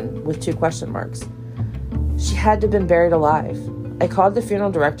location with 2 question marks. She had to have been buried alive. I called the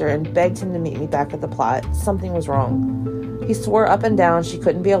funeral director and begged him to meet me back at the plot. Something was wrong. He swore up and down she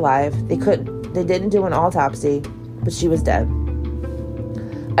couldn't be alive. They didn't do an autopsy, but she was dead.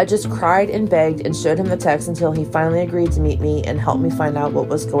 I just cried and begged and showed him the text until he finally agreed to meet me and help me find out what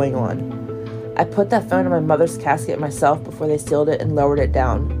was going on. I put that phone in my mother's casket myself before they sealed it and lowered it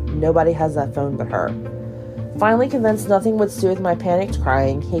down. Nobody has that phone but her. Finally convinced nothing would soothe my panicked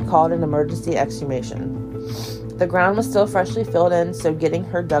crying, he called an emergency exhumation. The ground was still freshly filled in, so getting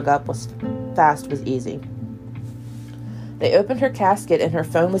her dug up was easy. They opened her casket and her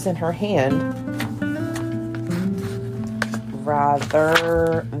phone was in her hand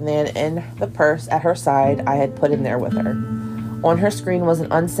rather than in the purse at her side I had put in there with her. On her screen was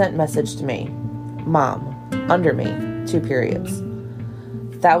an unsent message to me. Mom, under me, 2 periods.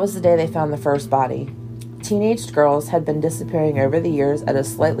 That was the day they found the first body. Teenaged girls had been disappearing over the years at a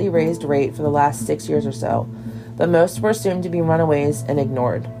slightly raised rate for the last 6 years or so, but most were assumed to be runaways and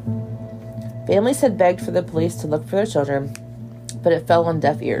ignored. Families had begged for the police to look for their children, but it fell on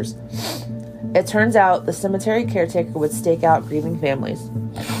deaf ears. It turns out the cemetery caretaker would stake out grieving families.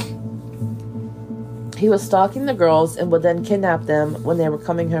 He was stalking the girls and would then kidnap them when they were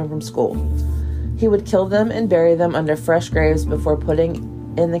coming home from school. He would kill them and bury them under fresh graves before putting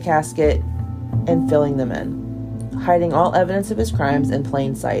in the casket and filling them in, hiding all evidence of his crimes in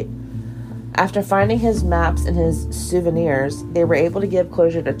plain sight. After finding his maps and his souvenirs, they were able to give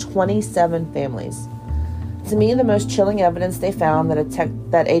closure to 27 families. To me, the most chilling evidence they found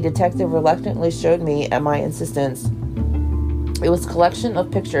that a detective reluctantly showed me at my insistence, it was a collection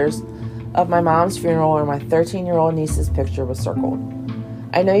of pictures of my mom's funeral where my 13-year-old niece's picture was circled.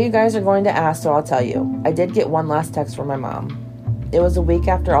 I know you guys are going to ask, so I'll tell you. I did get one last text from my mom. It was a week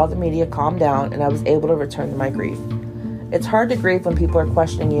after all the media calmed down and I was able to return to my grief. It's hard to grieve when people are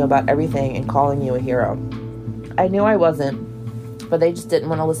questioning you about everything and calling you a hero. I knew I wasn't, but they just didn't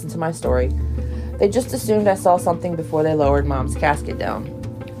want to listen to my story. They just assumed I saw something before they lowered Mom's casket down.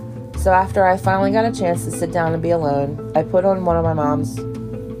 So after I finally got a chance to sit down and be alone, I put on one of my mom's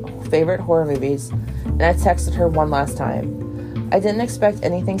favorite horror movies and I texted her one last time. I didn't expect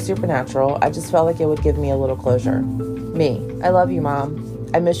anything supernatural. I just felt like it would give me a little closure. Me, I love you, Mom.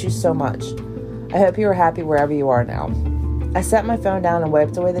 I miss you so much. I hope you are happy wherever you are now. I set my phone down and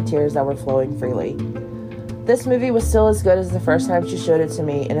wiped away the tears that were flowing freely. This movie was still as good as the first time she showed it to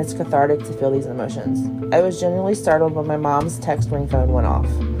me, and it's cathartic to feel these emotions. I was genuinely startled when my mom's text ringtone went off.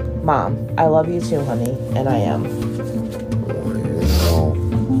 Mom, I love you too, honey, and I am.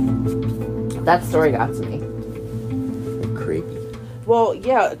 That story got to me. Creepy. Well,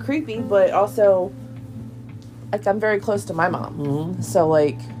 yeah, creepy, but also, like, I'm very close to my mom. Mm-hmm. So,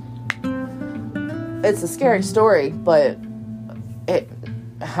 like, it's a scary story, but it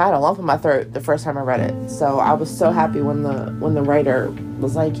had a lump in my throat the first time I read it. So I was so happy when the writer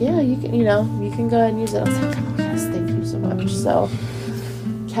was like, yeah, you can go ahead and use it. I was like, oh yes, thank you so much. So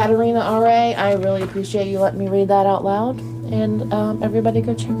Katerina R.A., I really appreciate you letting me read that out loud. And everybody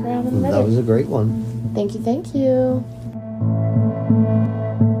go check her out on Reddit. That was a great one. Thank you.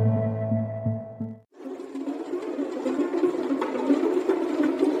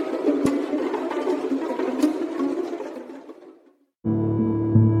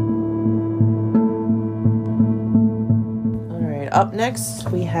 Up next,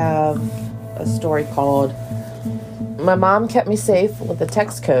 we have a story called My Mom Kept Me Safe with a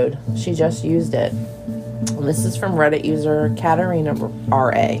Text Code. She just used it. And this is from Reddit user Katerina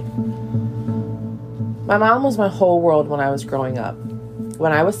R.A. My mom was my whole world when I was growing up.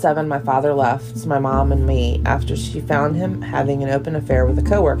 When I was 7, my father left my mom and me after she found him having an open affair with a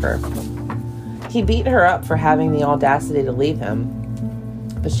coworker. He beat her up for having the audacity to leave him,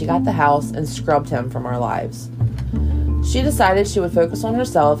 but she got the house and scrubbed him from our lives. She decided she would focus on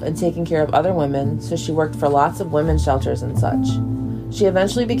herself and taking care of other women, so she worked for lots of women's shelters and such. She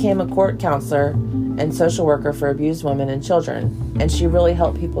eventually became a court counselor and social worker for abused women and children, and she really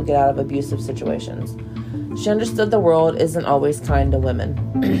helped people get out of abusive situations. She understood the world isn't always kind to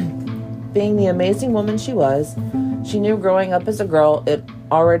women. Being the amazing woman she was, she knew growing up as a girl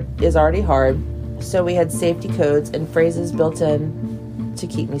is already hard, so we had safety codes and phrases built in to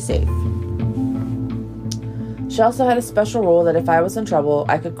keep me safe. She also had a special rule that if I was in trouble,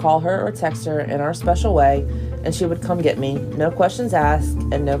 I could call her or text her in our special way, and she would come get me, no questions asked,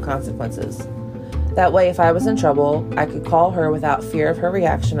 and no consequences. That way, if I was in trouble, I could call her without fear of her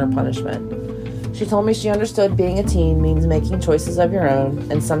reaction or punishment. She told me she understood being a teen means making choices of your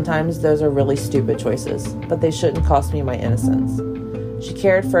own, and sometimes those are really stupid choices, but they shouldn't cost me my innocence. She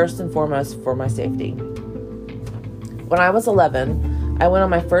cared first and foremost for my safety. When I was 11, I went on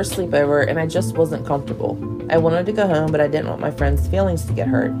my first sleepover, and I just wasn't comfortable. I wanted to go home, but I didn't want my friends' feelings to get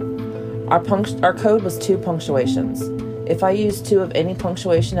hurt. Our code was 2 punctuations. If I used 2 of any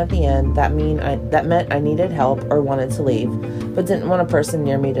punctuation at the end, that meant I needed help or wanted to leave, but didn't want a person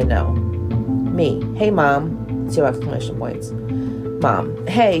near me to know. Me, hey mom, 2 exclamation points. Mom,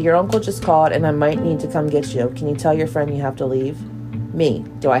 hey, your uncle just called and I might need to come get you. Can you tell your friend you have to leave? Me,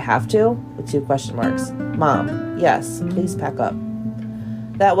 do I have to? with 2 question marks. Mom, yes, please pack up.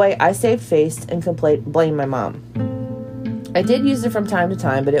 That way, I saved face and could blame my mom. I did use it from time to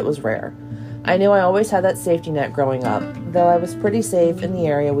time, but it was rare. I knew I always had that safety net growing up, though I was pretty safe in the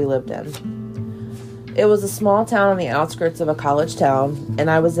area we lived in. It was a small town on the outskirts of a college town, and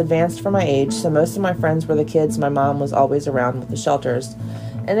I was advanced for my age, so most of my friends were the kids my mom was always around with the shelters,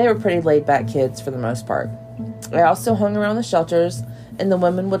 and they were pretty laid-back kids for the most part. I also hung around the shelters, and the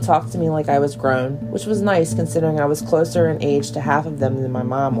women would talk to me like I was grown, which was nice considering I was closer in age to half of them than my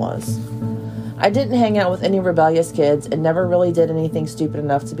mom was. I didn't hang out with any rebellious kids and never really did anything stupid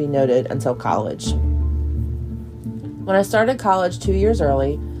enough to be noted until college. When I started college 2 years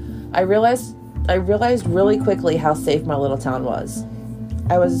early, I realized really quickly how safe my little town was.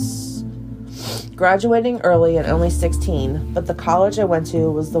 I was graduating early and only 16, but the college I went to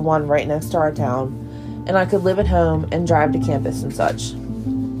was the one right next to our town, and I could live at home and drive to campus and such.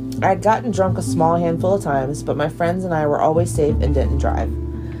 I had gotten drunk a small handful of times, but my friends and I were always safe and didn't drive.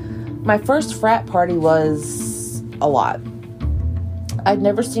 My first frat party was a lot. I'd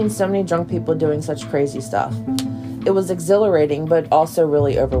never seen so many drunk people doing such crazy stuff. It was exhilarating, but also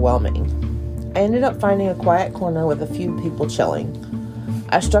really overwhelming. I ended up finding a quiet corner with a few people chilling.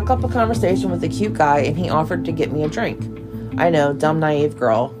 I struck up a conversation with a cute guy, and he offered to get me a drink. I know, dumb, naive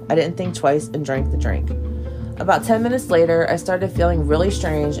girl. I didn't think twice and drank the drink. About 10 minutes later, I started feeling really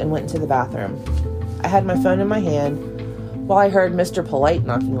strange and went into the bathroom. I had my phone in my hand while I heard Mr. Polite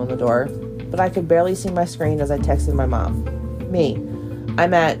knocking on the door, but I could barely see my screen as I texted my mom. Me.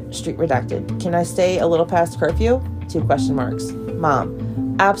 I'm at Street Redacted. Can I stay a little past curfew? 2 question marks.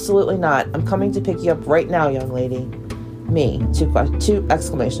 Mom. Absolutely not. I'm coming to pick you up right now, young lady. Me. 2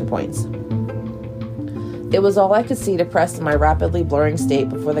 exclamation points. It was all I could see to press in my rapidly blurring state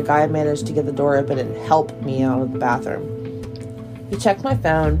before the guy managed to get the door open and help me out of the bathroom. He checked my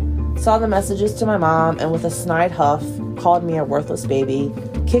phone, saw the messages to my mom, and with a snide huff, called me a worthless baby,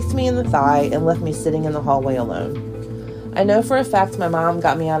 kicked me in the thigh, and left me sitting in the hallway alone. I know for a fact my mom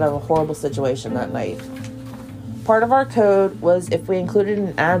got me out of a horrible situation that night. Part of our code was if we included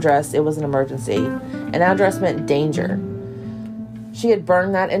an address, it was an emergency. An address meant danger. She had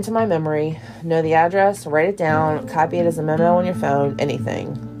burned that into my memory. Know the address, write it down, copy it as a memo on your phone,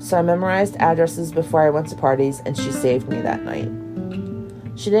 anything. So I memorized addresses before I went to parties, and she saved me that night.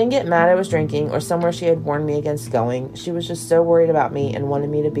 She didn't get mad I was drinking or somewhere she had warned me against going. She was just so worried about me and wanted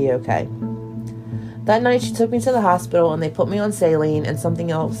me to be okay. That night she took me to the hospital and they put me on saline and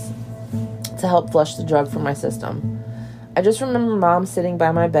something else to help flush the drug from my system. I just remember Mom sitting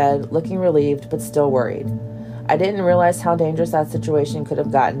by my bed, looking relieved but still worried. I didn't realize how dangerous that situation could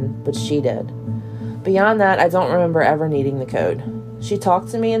have gotten, but she did. Beyond that, I don't remember ever needing the code. She talked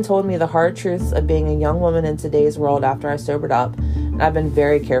to me and told me the hard truths of being a young woman in today's world after I sobered up, and I've been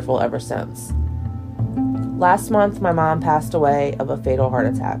very careful ever since. Last month, my mom passed away of a fatal heart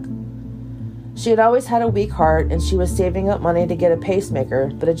attack. She had always had a weak heart, and she was saving up money to get a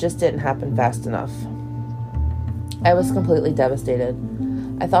pacemaker, but it just didn't happen fast enough. I was completely devastated.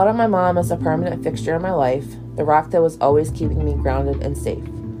 I thought of my mom as a permanent fixture in my life, the rock that was always keeping me grounded and safe.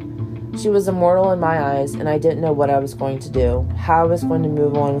 She was immortal in my eyes, and I didn't know what I was going to do, how I was going to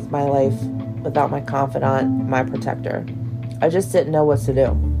move on with my life without my confidant, my protector. I just didn't know what to do.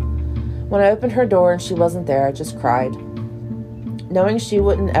 When I opened her door and she wasn't there, I just cried. Knowing she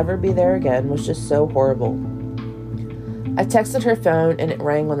wouldn't ever be there again was just so horrible. I texted her phone and it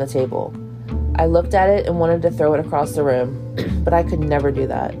rang on the table. I looked at it and wanted to throw it across the room, but I could never do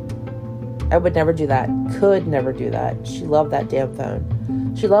that. I would never do that. Could never do that. She loved that damn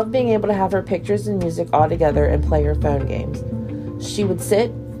phone. She loved being able to have her pictures and music all together and play her phone games. She would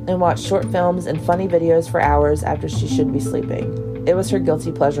sit and watch short films and funny videos for hours after she should be sleeping. It was her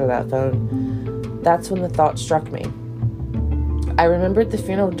guilty pleasure, that phone. That's when the thought struck me. I remembered the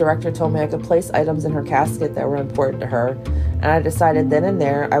funeral director told me I could place items in her casket that were important to her, and I decided then and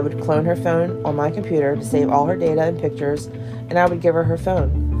there I would clone her phone on my computer to save all her data and pictures, and I would give her her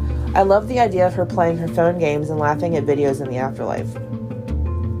phone. I loved the idea of her playing her phone games and laughing at videos in the afterlife.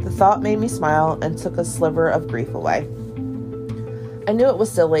 The thought made me smile and took a sliver of grief away. I knew it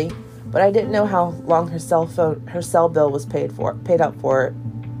was silly, but I didn't know how long her cell bill was paid up for it.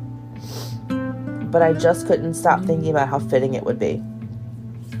 But I just couldn't stop thinking about how fitting it would be.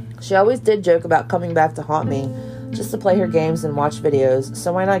 She always did joke about coming back to haunt me just to play her games and watch videos,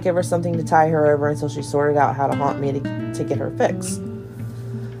 so why not give her something to tie her over until she sorted out how to haunt me to get her fix?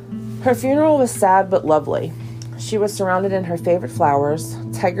 Her funeral was sad but lovely. She was surrounded in her favorite flowers,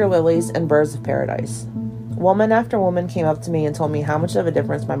 tiger lilies, and birds of paradise. Woman after woman came up to me and told me how much of a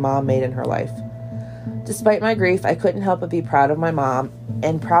difference my mom made in her life. Despite my grief, I couldn't help but be proud of my mom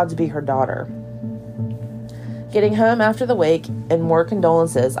and proud to be her daughter. Getting home after the wake and more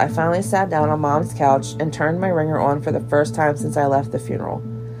condolences, I finally sat down on Mom's couch and turned my ringer on for the first time since I left the funeral.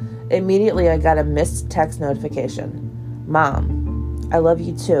 Immediately, I got a missed text notification. Mom, I love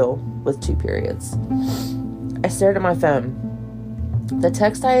you too, with 2 periods. I stared at my phone. The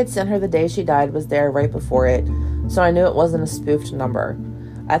text I had sent her the day she died was there right before it, so I knew it wasn't a spoofed number.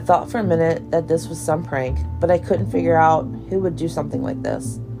 I thought for a minute that this was some prank, but I couldn't figure out who would do something like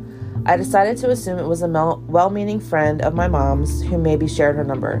this. I decided to assume it was a well-meaning friend of my mom's who maybe shared her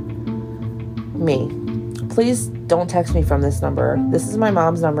number. Me. Please don't text me from this number. This is my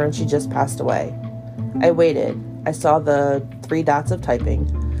mom's number and she just passed away. I waited. I saw the 3 dots of typing.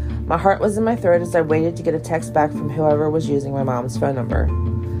 My heart was in my throat as I waited to get a text back from whoever was using my mom's phone number.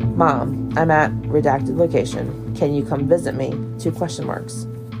 Mom, I'm at redacted location. Can you come visit me? 2 question marks.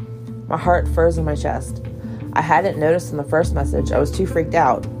 My heart froze in my chest. I hadn't noticed in the first message. I was too freaked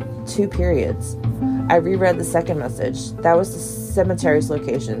out. 2 periods. I reread the second message. That was the cemetery's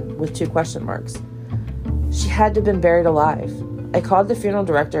location with 2 question marks. She had to have been buried alive. I called the funeral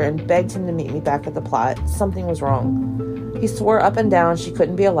director and begged him to meet me back at the plot. Something was wrong. He swore up and down she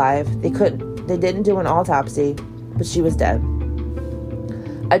couldn't be alive. They didn't do an autopsy, but she was dead.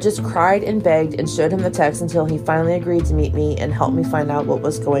 I just cried and begged and showed him the text until he finally agreed to meet me and help me find out what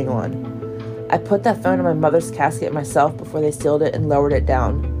was going on. I put that phone in my mother's casket myself before they sealed it and lowered it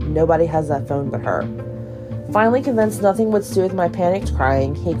down. Nobody has that phone but her. Finally convinced nothing would soothe my panicked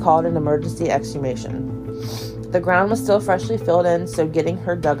crying, he called an emergency exhumation. The ground was still freshly filled in, so getting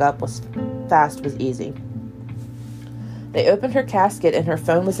her dug up was easy. They opened her casket and her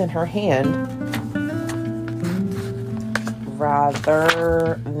phone was in her hand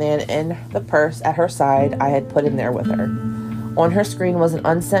rather than in the purse at her side I had put in there with her. On her screen was an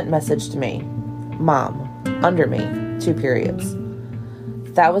unsent message to me. Mom, under me, 2 periods.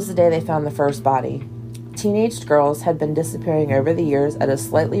 That was the day they found the first body. Teenaged girls had been disappearing over the years at a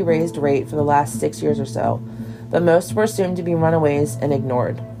slightly raised rate for the last 6 years or so, but most were assumed to be runaways and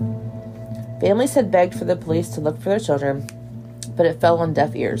ignored. Families had begged for the police to look for their children, but it fell on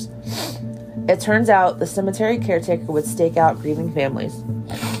deaf ears. It turns out the cemetery caretaker would stake out grieving families.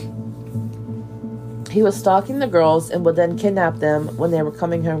 He was stalking the girls and would then kidnap them when they were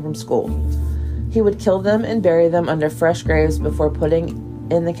coming home from school. He would kill them and bury them under fresh graves before putting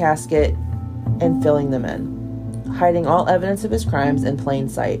in the casket and filling them in, hiding all evidence of his crimes in plain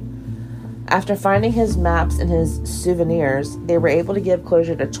sight. After finding his maps and his souvenirs, they were able to give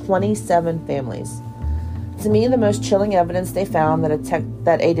closure to 27 families. To me, the most chilling evidence they found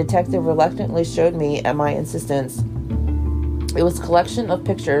that a detective reluctantly showed me at my insistence, it was a collection of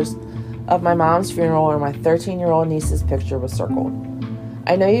pictures of my mom's funeral where my 13-year-old niece's picture was circled.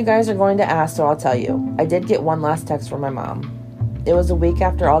 I know you guys are going to ask, so I'll tell you. I did get one last text from my mom. It was a week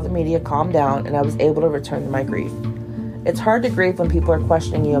after all the media calmed down and I was able to return to my grief. It's hard to grieve when people are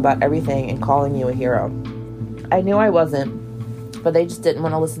questioning you about everything and calling you a hero. I knew I wasn't, but they just didn't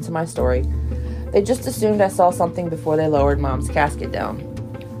want to listen to my story. They just assumed I saw something before they lowered Mom's casket down.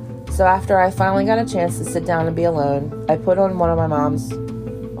 So after I finally got a chance to sit down and be alone, I put on one of my mom's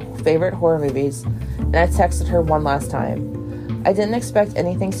favorite horror movies and I texted her one last time. I didn't expect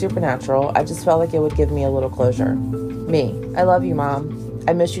anything supernatural. I just felt like it would give me a little closure. Me, I love you, Mom.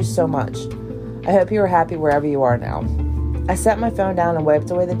 I miss you so much. I hope you are happy wherever you are now. I set my phone down and wiped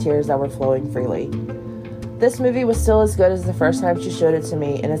away the tears that were flowing freely. This movie was still as good as the first time she showed it to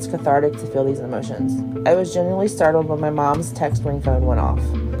me, and it's cathartic to feel these emotions. I was genuinely startled when my mom's text ringtone went off.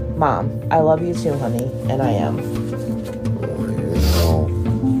 Mom, I love you too, honey, and I am.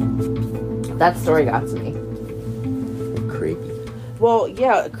 That story got to me. Creepy. Well,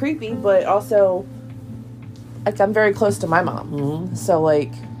 yeah, creepy, but also, like, I'm very close to my mom. Mm-hmm. So,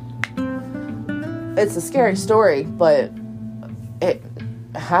 like, it's a scary story, but it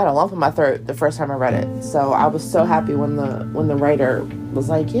had a lump in my throat the first time I read it. So I was so happy when the writer was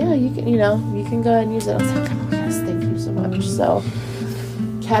like, yeah, you can go ahead and use it. I was like, oh, yes, thank you so much. So,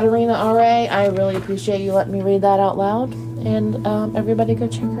 Katarina R.A., I really appreciate you letting me read that out loud. And everybody go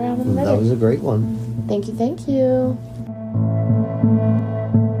check her out on Reddit. That was a great one. Thank you.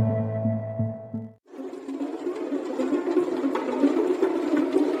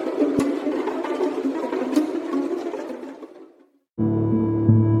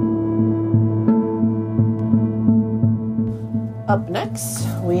 Up next,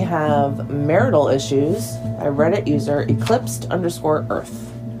 we have marital issues by Reddit user eclipsed_earth.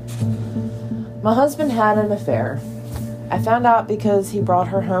 My husband had an affair. I found out because he brought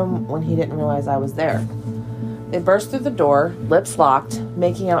her home when he didn't realize I was there. They burst through the door, lips locked,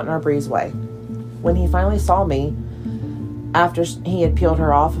 making out in our breezeway. When he finally saw me, after he had peeled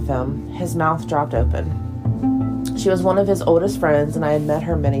her off of him, his mouth dropped open. She was one of his oldest friends, and I had met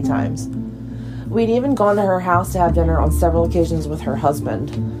her many times. We'd even gone to her house to have dinner on several occasions with her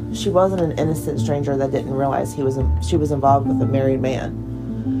husband. She wasn't an innocent stranger that didn't realize she was involved with a married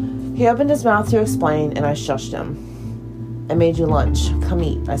man. He opened his mouth to explain, and I shushed him. "I made you lunch. Come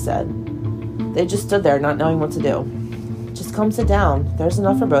eat," I said. They just stood there, not knowing what to do. "Just come sit down. There's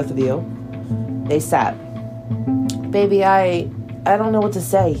enough for both of you." They sat. "Baby, I don't know what to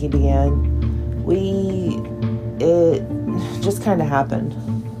say," he began. It just kind of happened."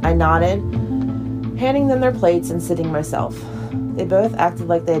 I nodded, handing them their plates and sitting myself. They both acted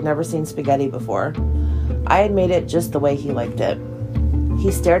like they had never seen spaghetti before. I had made it just the way he liked it. He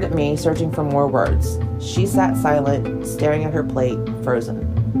stared at me, searching for more words. She sat silent, staring at her plate, frozen.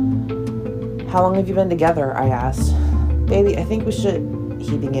 "How long have you been together?" I asked. "Baby, I think we should,"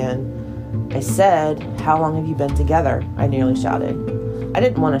 he began. I said, "How long have you been together?" I nearly shouted. I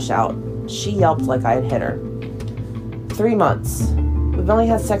didn't want to shout. She yelped like I had hit her. 3 months. We've only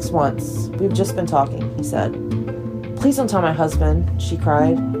had sex once. We've just been talking," he said. "Please don't tell my husband," she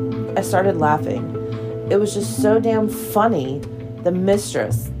cried. I started laughing. It was just so damn funny. The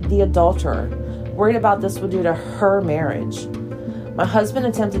mistress, the adulterer, worried about this would do to her marriage. My husband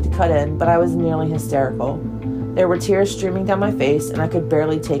attempted to cut in, but I was nearly hysterical. There were tears streaming down my face, and I could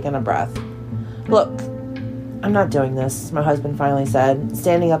barely take in a breath. "Look, I'm not doing this," my husband finally said,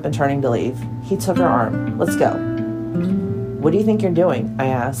 standing up and turning to leave. He took her arm. "Let's go." "What do you think you're doing?" I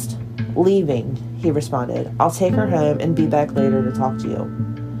asked. "Leaving," he responded. "I'll take her home and be back later to talk to you."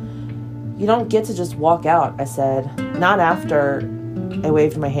 "You don't get to just walk out," I said. "Not after..." I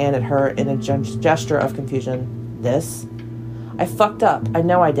waved my hand at her in a gesture of confusion. "This?" "I fucked up. I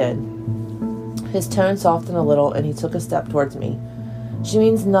know I did." His tone softened a little, and he took a step towards me. "She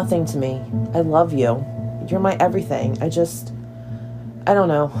means nothing to me. I love you. You're my everything. I don't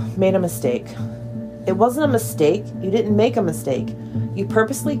know, made a mistake." "It wasn't a mistake. You didn't make a mistake. You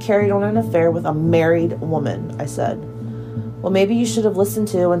purposely carried on an affair with a married woman," I said. "Well, maybe you should have listened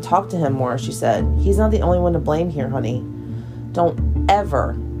to and talked to him more," she said. "He's not the only one to blame here, honey. Don't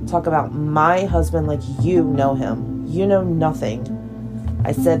ever talk about my husband like you know him. You know nothing,"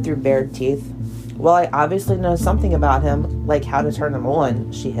 I said through bared teeth. "Well, I obviously know something about him, like how to turn him on,"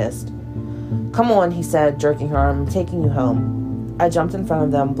 she hissed. "Come on," he said, jerking her arm. "I'm taking you home." I jumped in front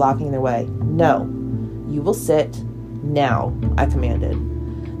of them, blocking their way. "No, you will sit now," I commanded.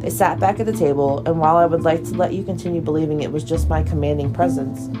 They sat back at the table, and while I would like to let you continue believing it was just my commanding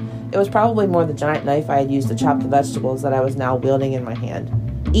presence, it was probably more the giant knife I had used to chop the vegetables that I was now wielding in my hand.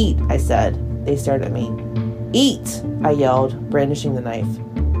 "Eat," I said. They stared at me. "Eat," I yelled, brandishing the knife.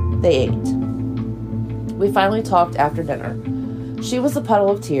 They ate. We finally talked after dinner. She was a puddle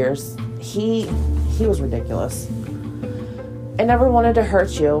of tears. He was ridiculous. "I never wanted to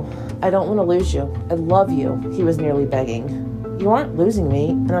hurt you. I don't want to lose you. I love you," he was nearly begging. "You aren't losing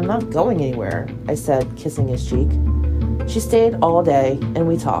me, and I'm not going anywhere," I said, kissing his cheek. She stayed all day, and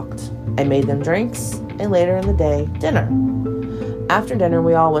we talked. I made them drinks, and later in the day, dinner. After dinner,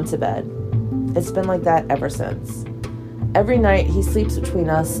 we all went to bed. It's been like that ever since. Every night, he sleeps between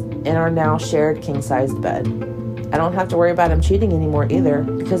us in our now shared king-sized bed. I don't have to worry about him cheating anymore either,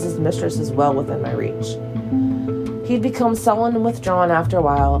 because his mistress is well within my reach. He'd become sullen and withdrawn after a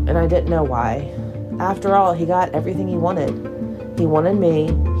while, and I didn't know why. After all, he got everything he wanted. He wanted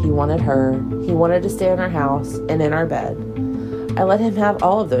me, he wanted her, he wanted to stay in our house and in our bed. I let him have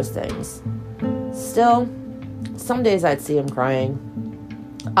all of those things. Still, some days I'd see him crying.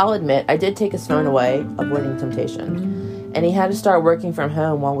 I'll admit, I did take his phone away, avoiding temptation, and he had to start working from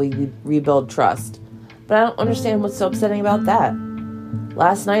home while we rebuild trust. But I don't understand what's so upsetting about that.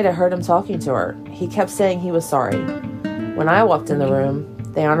 Last night I heard him talking to her. He kept saying he was sorry. When I walked in the room,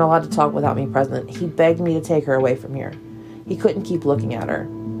 they aren't allowed to talk without me present, he begged me to take her away from here. He couldn't keep looking at her.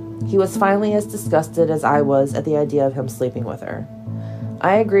 He was finally as disgusted as I was at the idea of him sleeping with her.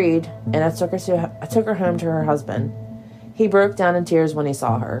 I agreed, and I took her home to her husband. He broke down in tears when he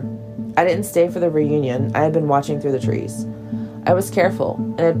saw her. I didn't stay for the reunion. I had been watching through the trees. I was careful,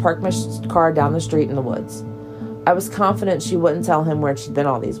 and had parked my car down the street in the woods. I was confident she wouldn't tell him where she'd been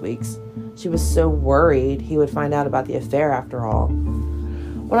all these weeks. She was so worried he would find out about the affair after all.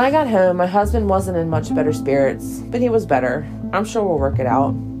 When I got home, my husband wasn't in much better spirits, but he was better. I'm sure we'll work it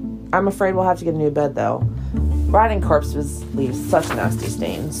out. I'm afraid we'll have to get a new bed, though. Rotting corpses leave such nasty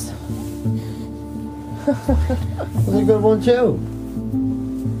stains. That's a good one, too.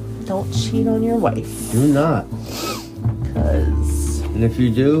 Don't cheat on your wife. Do not. Because... And if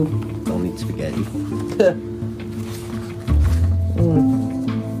you do, don't eat spaghetti.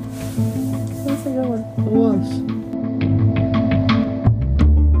 That's a good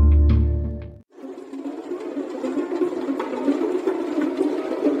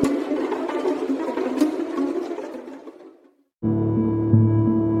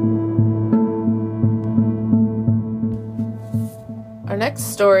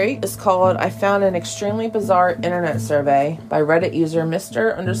next story is called I Found an Extremely Bizarre Internet Survey by Reddit user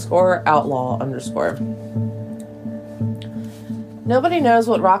Mr_Outlaw_. Nobody knows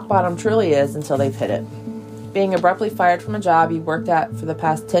what rock bottom truly is until they've hit it. Being abruptly fired from a job you worked at for the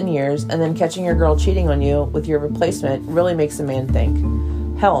past 10 years and then catching your girl cheating on you with your replacement really makes a man think,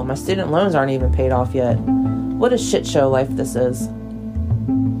 hell, my student loans aren't even paid off yet. What a shit show life this is.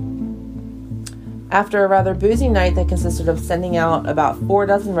 After a rather boozy night that consisted of sending out about 4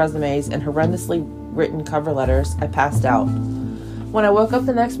 dozen resumes and horrendously written cover letters, I passed out. When I woke up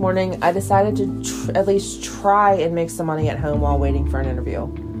the next morning, I decided to at least try and make some money at home while waiting for an interview.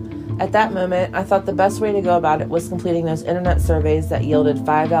 At that moment, I thought the best way to go about it was completing those internet surveys that yielded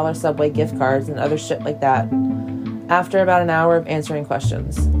 $5 Subway gift cards and other shit like that. After about an hour of answering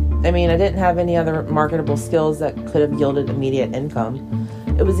questions. I mean, I didn't have any other marketable skills that could have yielded immediate income.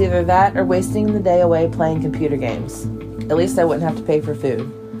 It was either that or wasting the day away playing computer games. At least I wouldn't have to pay for food.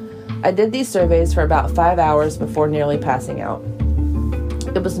 I did these surveys for about 5 hours before nearly passing out.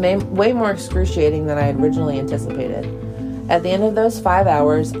 It was way more excruciating than I had originally anticipated. At the end of those 5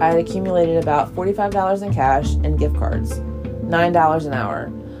 hours, I had accumulated about $45 in cash and gift cards. $9 an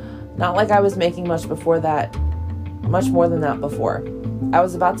hour. Not like I was making much more than that before. I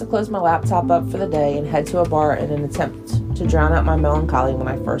was about to close my laptop up for the day and head to a bar in an attempt to drown out my melancholy when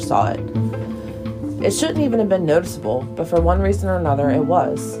I first saw it. It shouldn't even have been noticeable, but for one reason or another, it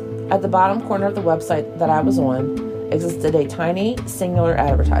was. At the bottom corner of the website that I was on existed a tiny, singular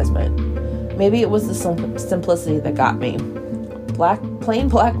advertisement. Maybe it was the simplicity that got me. Plain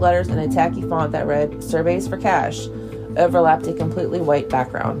black letters in a tacky font that read, "Surveys for Cash," overlapped a completely white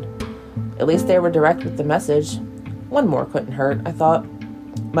background. At least they were direct with the message. One more couldn't hurt, I thought.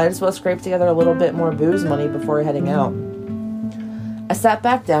 Might as well scrape together a little bit more booze money before heading out. I sat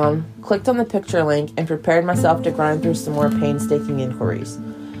back down, clicked on the picture link, and prepared myself to grind through some more painstaking inquiries.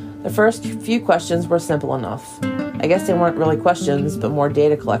 The first few questions were simple enough. I guess they weren't really questions, but more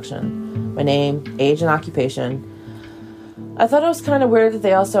data collection. My name, age, and occupation. I thought it was kind of weird that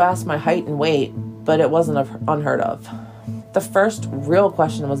they also asked my height and weight, but it wasn't unheard of. The first real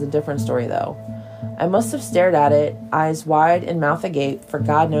question was a different story, though. I must have stared at it, eyes wide and mouth agape, for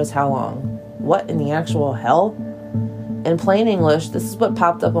God knows how long. What in the actual hell? In plain English, this is what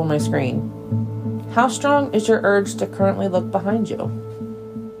popped up on my screen. How strong is your urge to currently look behind you?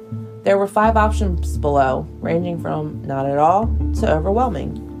 There were 5 options below, ranging from not at all to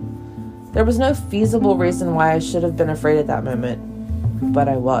overwhelming. There was no feasible reason why I should have been afraid at that moment, but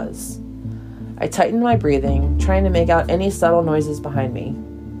I was. I tightened my breathing, trying to make out any subtle noises behind me.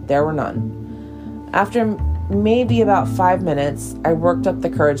 There were none. After maybe about 5 minutes, I worked up the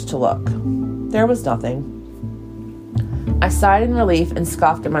courage to look. There was nothing. I sighed in relief and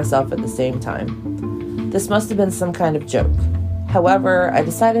scoffed at myself at the same time. This must have been some kind of joke. However, I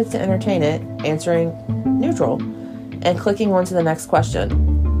decided to entertain it, answering neutral and clicking on to the next question.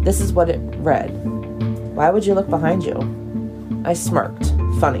 This is what it read. Why would you look behind you? I smirked,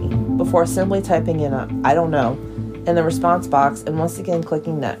 funny, before simply typing in a "I don't know" in the response box and once again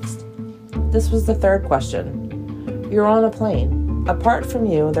clicking next. This was the third question. You're on a plane. Apart from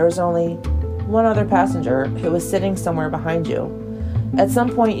you, there was only one other passenger who was sitting somewhere behind you. At some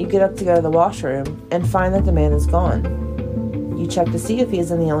point, you get up to go to the washroom and find that the man is gone. You check to see if he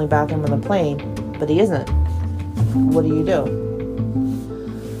is in the only bathroom on the plane, but he isn't. What do?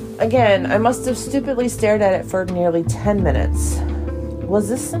 Again, I must have stupidly stared at it for nearly 10 minutes. Was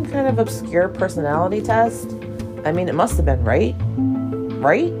this some kind of obscure personality test? I mean, it must have been, right?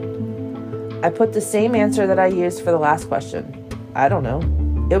 Right? I put the same answer that I used for the last question. I don't know.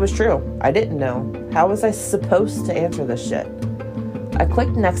 It was true. I didn't know. How was I supposed to answer this shit? I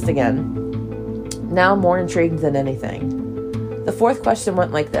clicked next again, now more intrigued than anything. The fourth question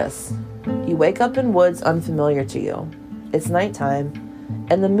went like this. You wake up in woods unfamiliar to you. It's nighttime,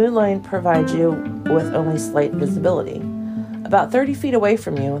 and the moonlight provides you with only slight visibility. About 30 feet away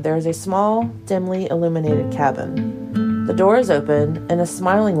from you, there is a small, dimly illuminated cabin. The door is open, and a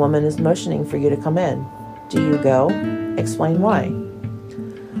smiling woman is motioning for you to come in. Do you go? Explain why.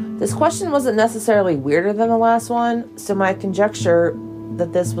 This question wasn't necessarily weirder than the last one, so my conjecture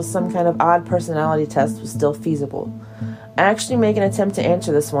that this was some kind of odd personality test was still feasible. I actually make an attempt to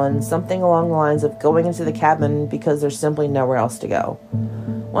answer this one, something along the lines of going into the cabin because there's simply nowhere else to go.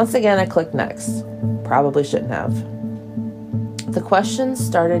 Once again, I click next. Probably shouldn't have. The questions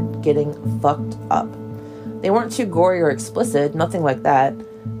started getting fucked up. They weren't too gory or explicit, nothing like that.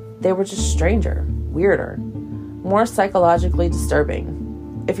 They were just stranger, weirder, more psychologically disturbing.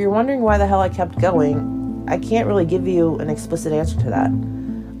 If you're wondering why the hell I kept going, I can't really give you an explicit answer to that.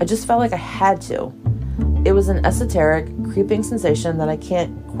 I just felt like I had to. It was an esoteric, creeping sensation that I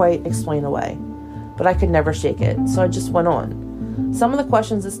can't quite explain away, but I could never shake it, so I just went on. Some of the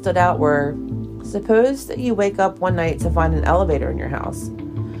questions that stood out were, suppose that you wake up one night to find an elevator in your house.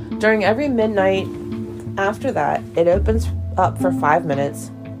 During every midnight after that, it opens up for 5 minutes,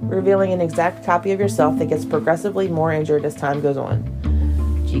 revealing an exact copy of yourself that gets progressively more injured as time goes on.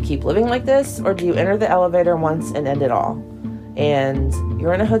 Do you keep living like this, or do you enter the elevator once and end it all? And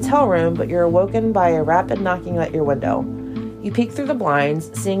you're in a hotel room, but you're awoken by a rapid knocking at your window. You peek through the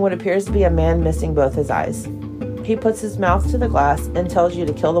blinds, seeing what appears to be a man missing both his eyes. He puts his mouth to the glass and tells you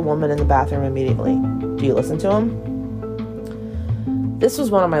to kill the woman in the bathroom immediately. Do you listen to him? This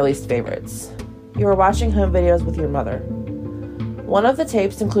was one of my least favorites. You were watching home videos with your mother. One of the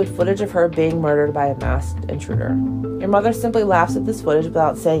tapes include footage of her being murdered by a masked intruder. Your mother simply laughs at this footage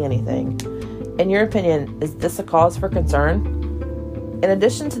without saying anything. In your opinion, is this a cause for concern? In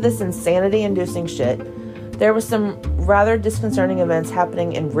addition to this insanity-inducing shit, there was some rather disconcerting events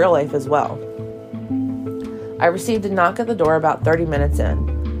happening in real life as well. I received a knock at the door about 30 minutes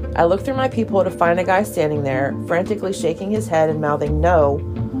in. I looked through my peephole to find a guy standing there, frantically shaking his head and mouthing no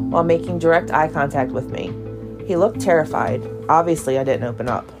while making direct eye contact with me. He looked terrified. Obviously, I didn't open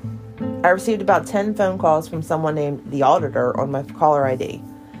up. I received about 10 phone calls from someone named The Auditor on my caller ID.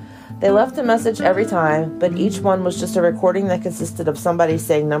 They left a message every time, but each one was just a recording that consisted of somebody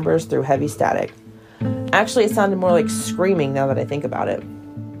saying numbers through heavy static. Actually, it sounded more like screaming now that I think about it.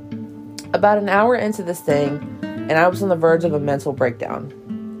 About an hour into this thing, and I was on the verge of a mental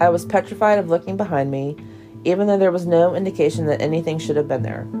breakdown. I was petrified of looking behind me, even though there was no indication that anything should have been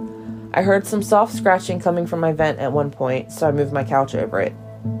there. I heard some soft scratching coming from my vent at one point, so I moved my couch over it.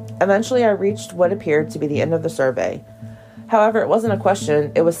 Eventually, I reached what appeared to be the end of the survey. However, it wasn't a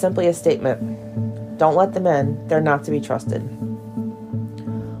question, it was simply a statement. Don't let them in, they're not to be trusted.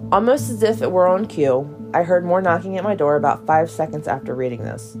 Almost as if it were on cue, I heard more knocking at my door about 5 seconds after reading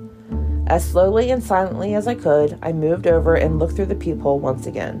this. As slowly and silently as I could, I moved over and looked through the peephole once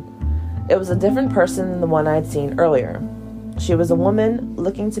again. It was a different person than the one I had seen earlier. She was a woman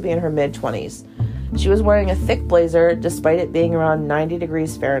looking to be in her mid-20s. She was wearing a thick blazer, despite it being around 90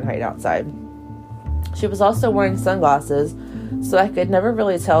 degrees Fahrenheit outside. She was also wearing sunglasses, so I could never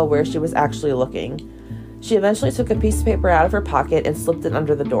really tell where she was actually looking. She eventually took a piece of paper out of her pocket and slipped it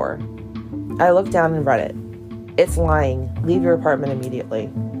under the door. I looked down and read it. It's lying. Leave your apartment immediately.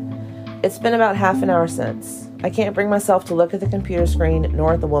 It's been about half an hour since. I can't bring myself to look at the computer screen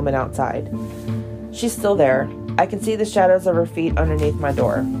nor at the woman outside. She's still there. I can see the shadows of her feet underneath my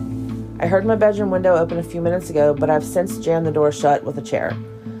door. I heard my bedroom window open a few minutes ago, but I've since jammed the door shut with a chair.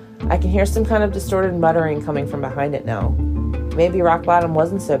 I can hear some kind of distorted muttering coming from behind it now. Maybe rock bottom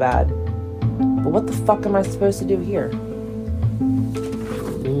wasn't so bad. But what the fuck am I supposed to do here?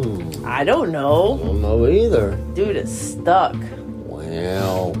 I don't know. I don't know either. Dude is stuck.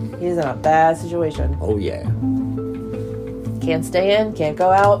 Well. He's in a bad situation. Oh, yeah. Can't stay in, can't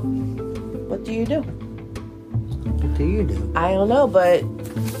go out. What do you do? What do you do? I don't know, but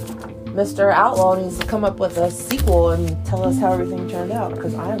Mr. Outlaw needs to come up with a sequel and tell us how everything turned out,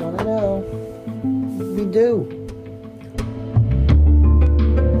 because I want to know. We do.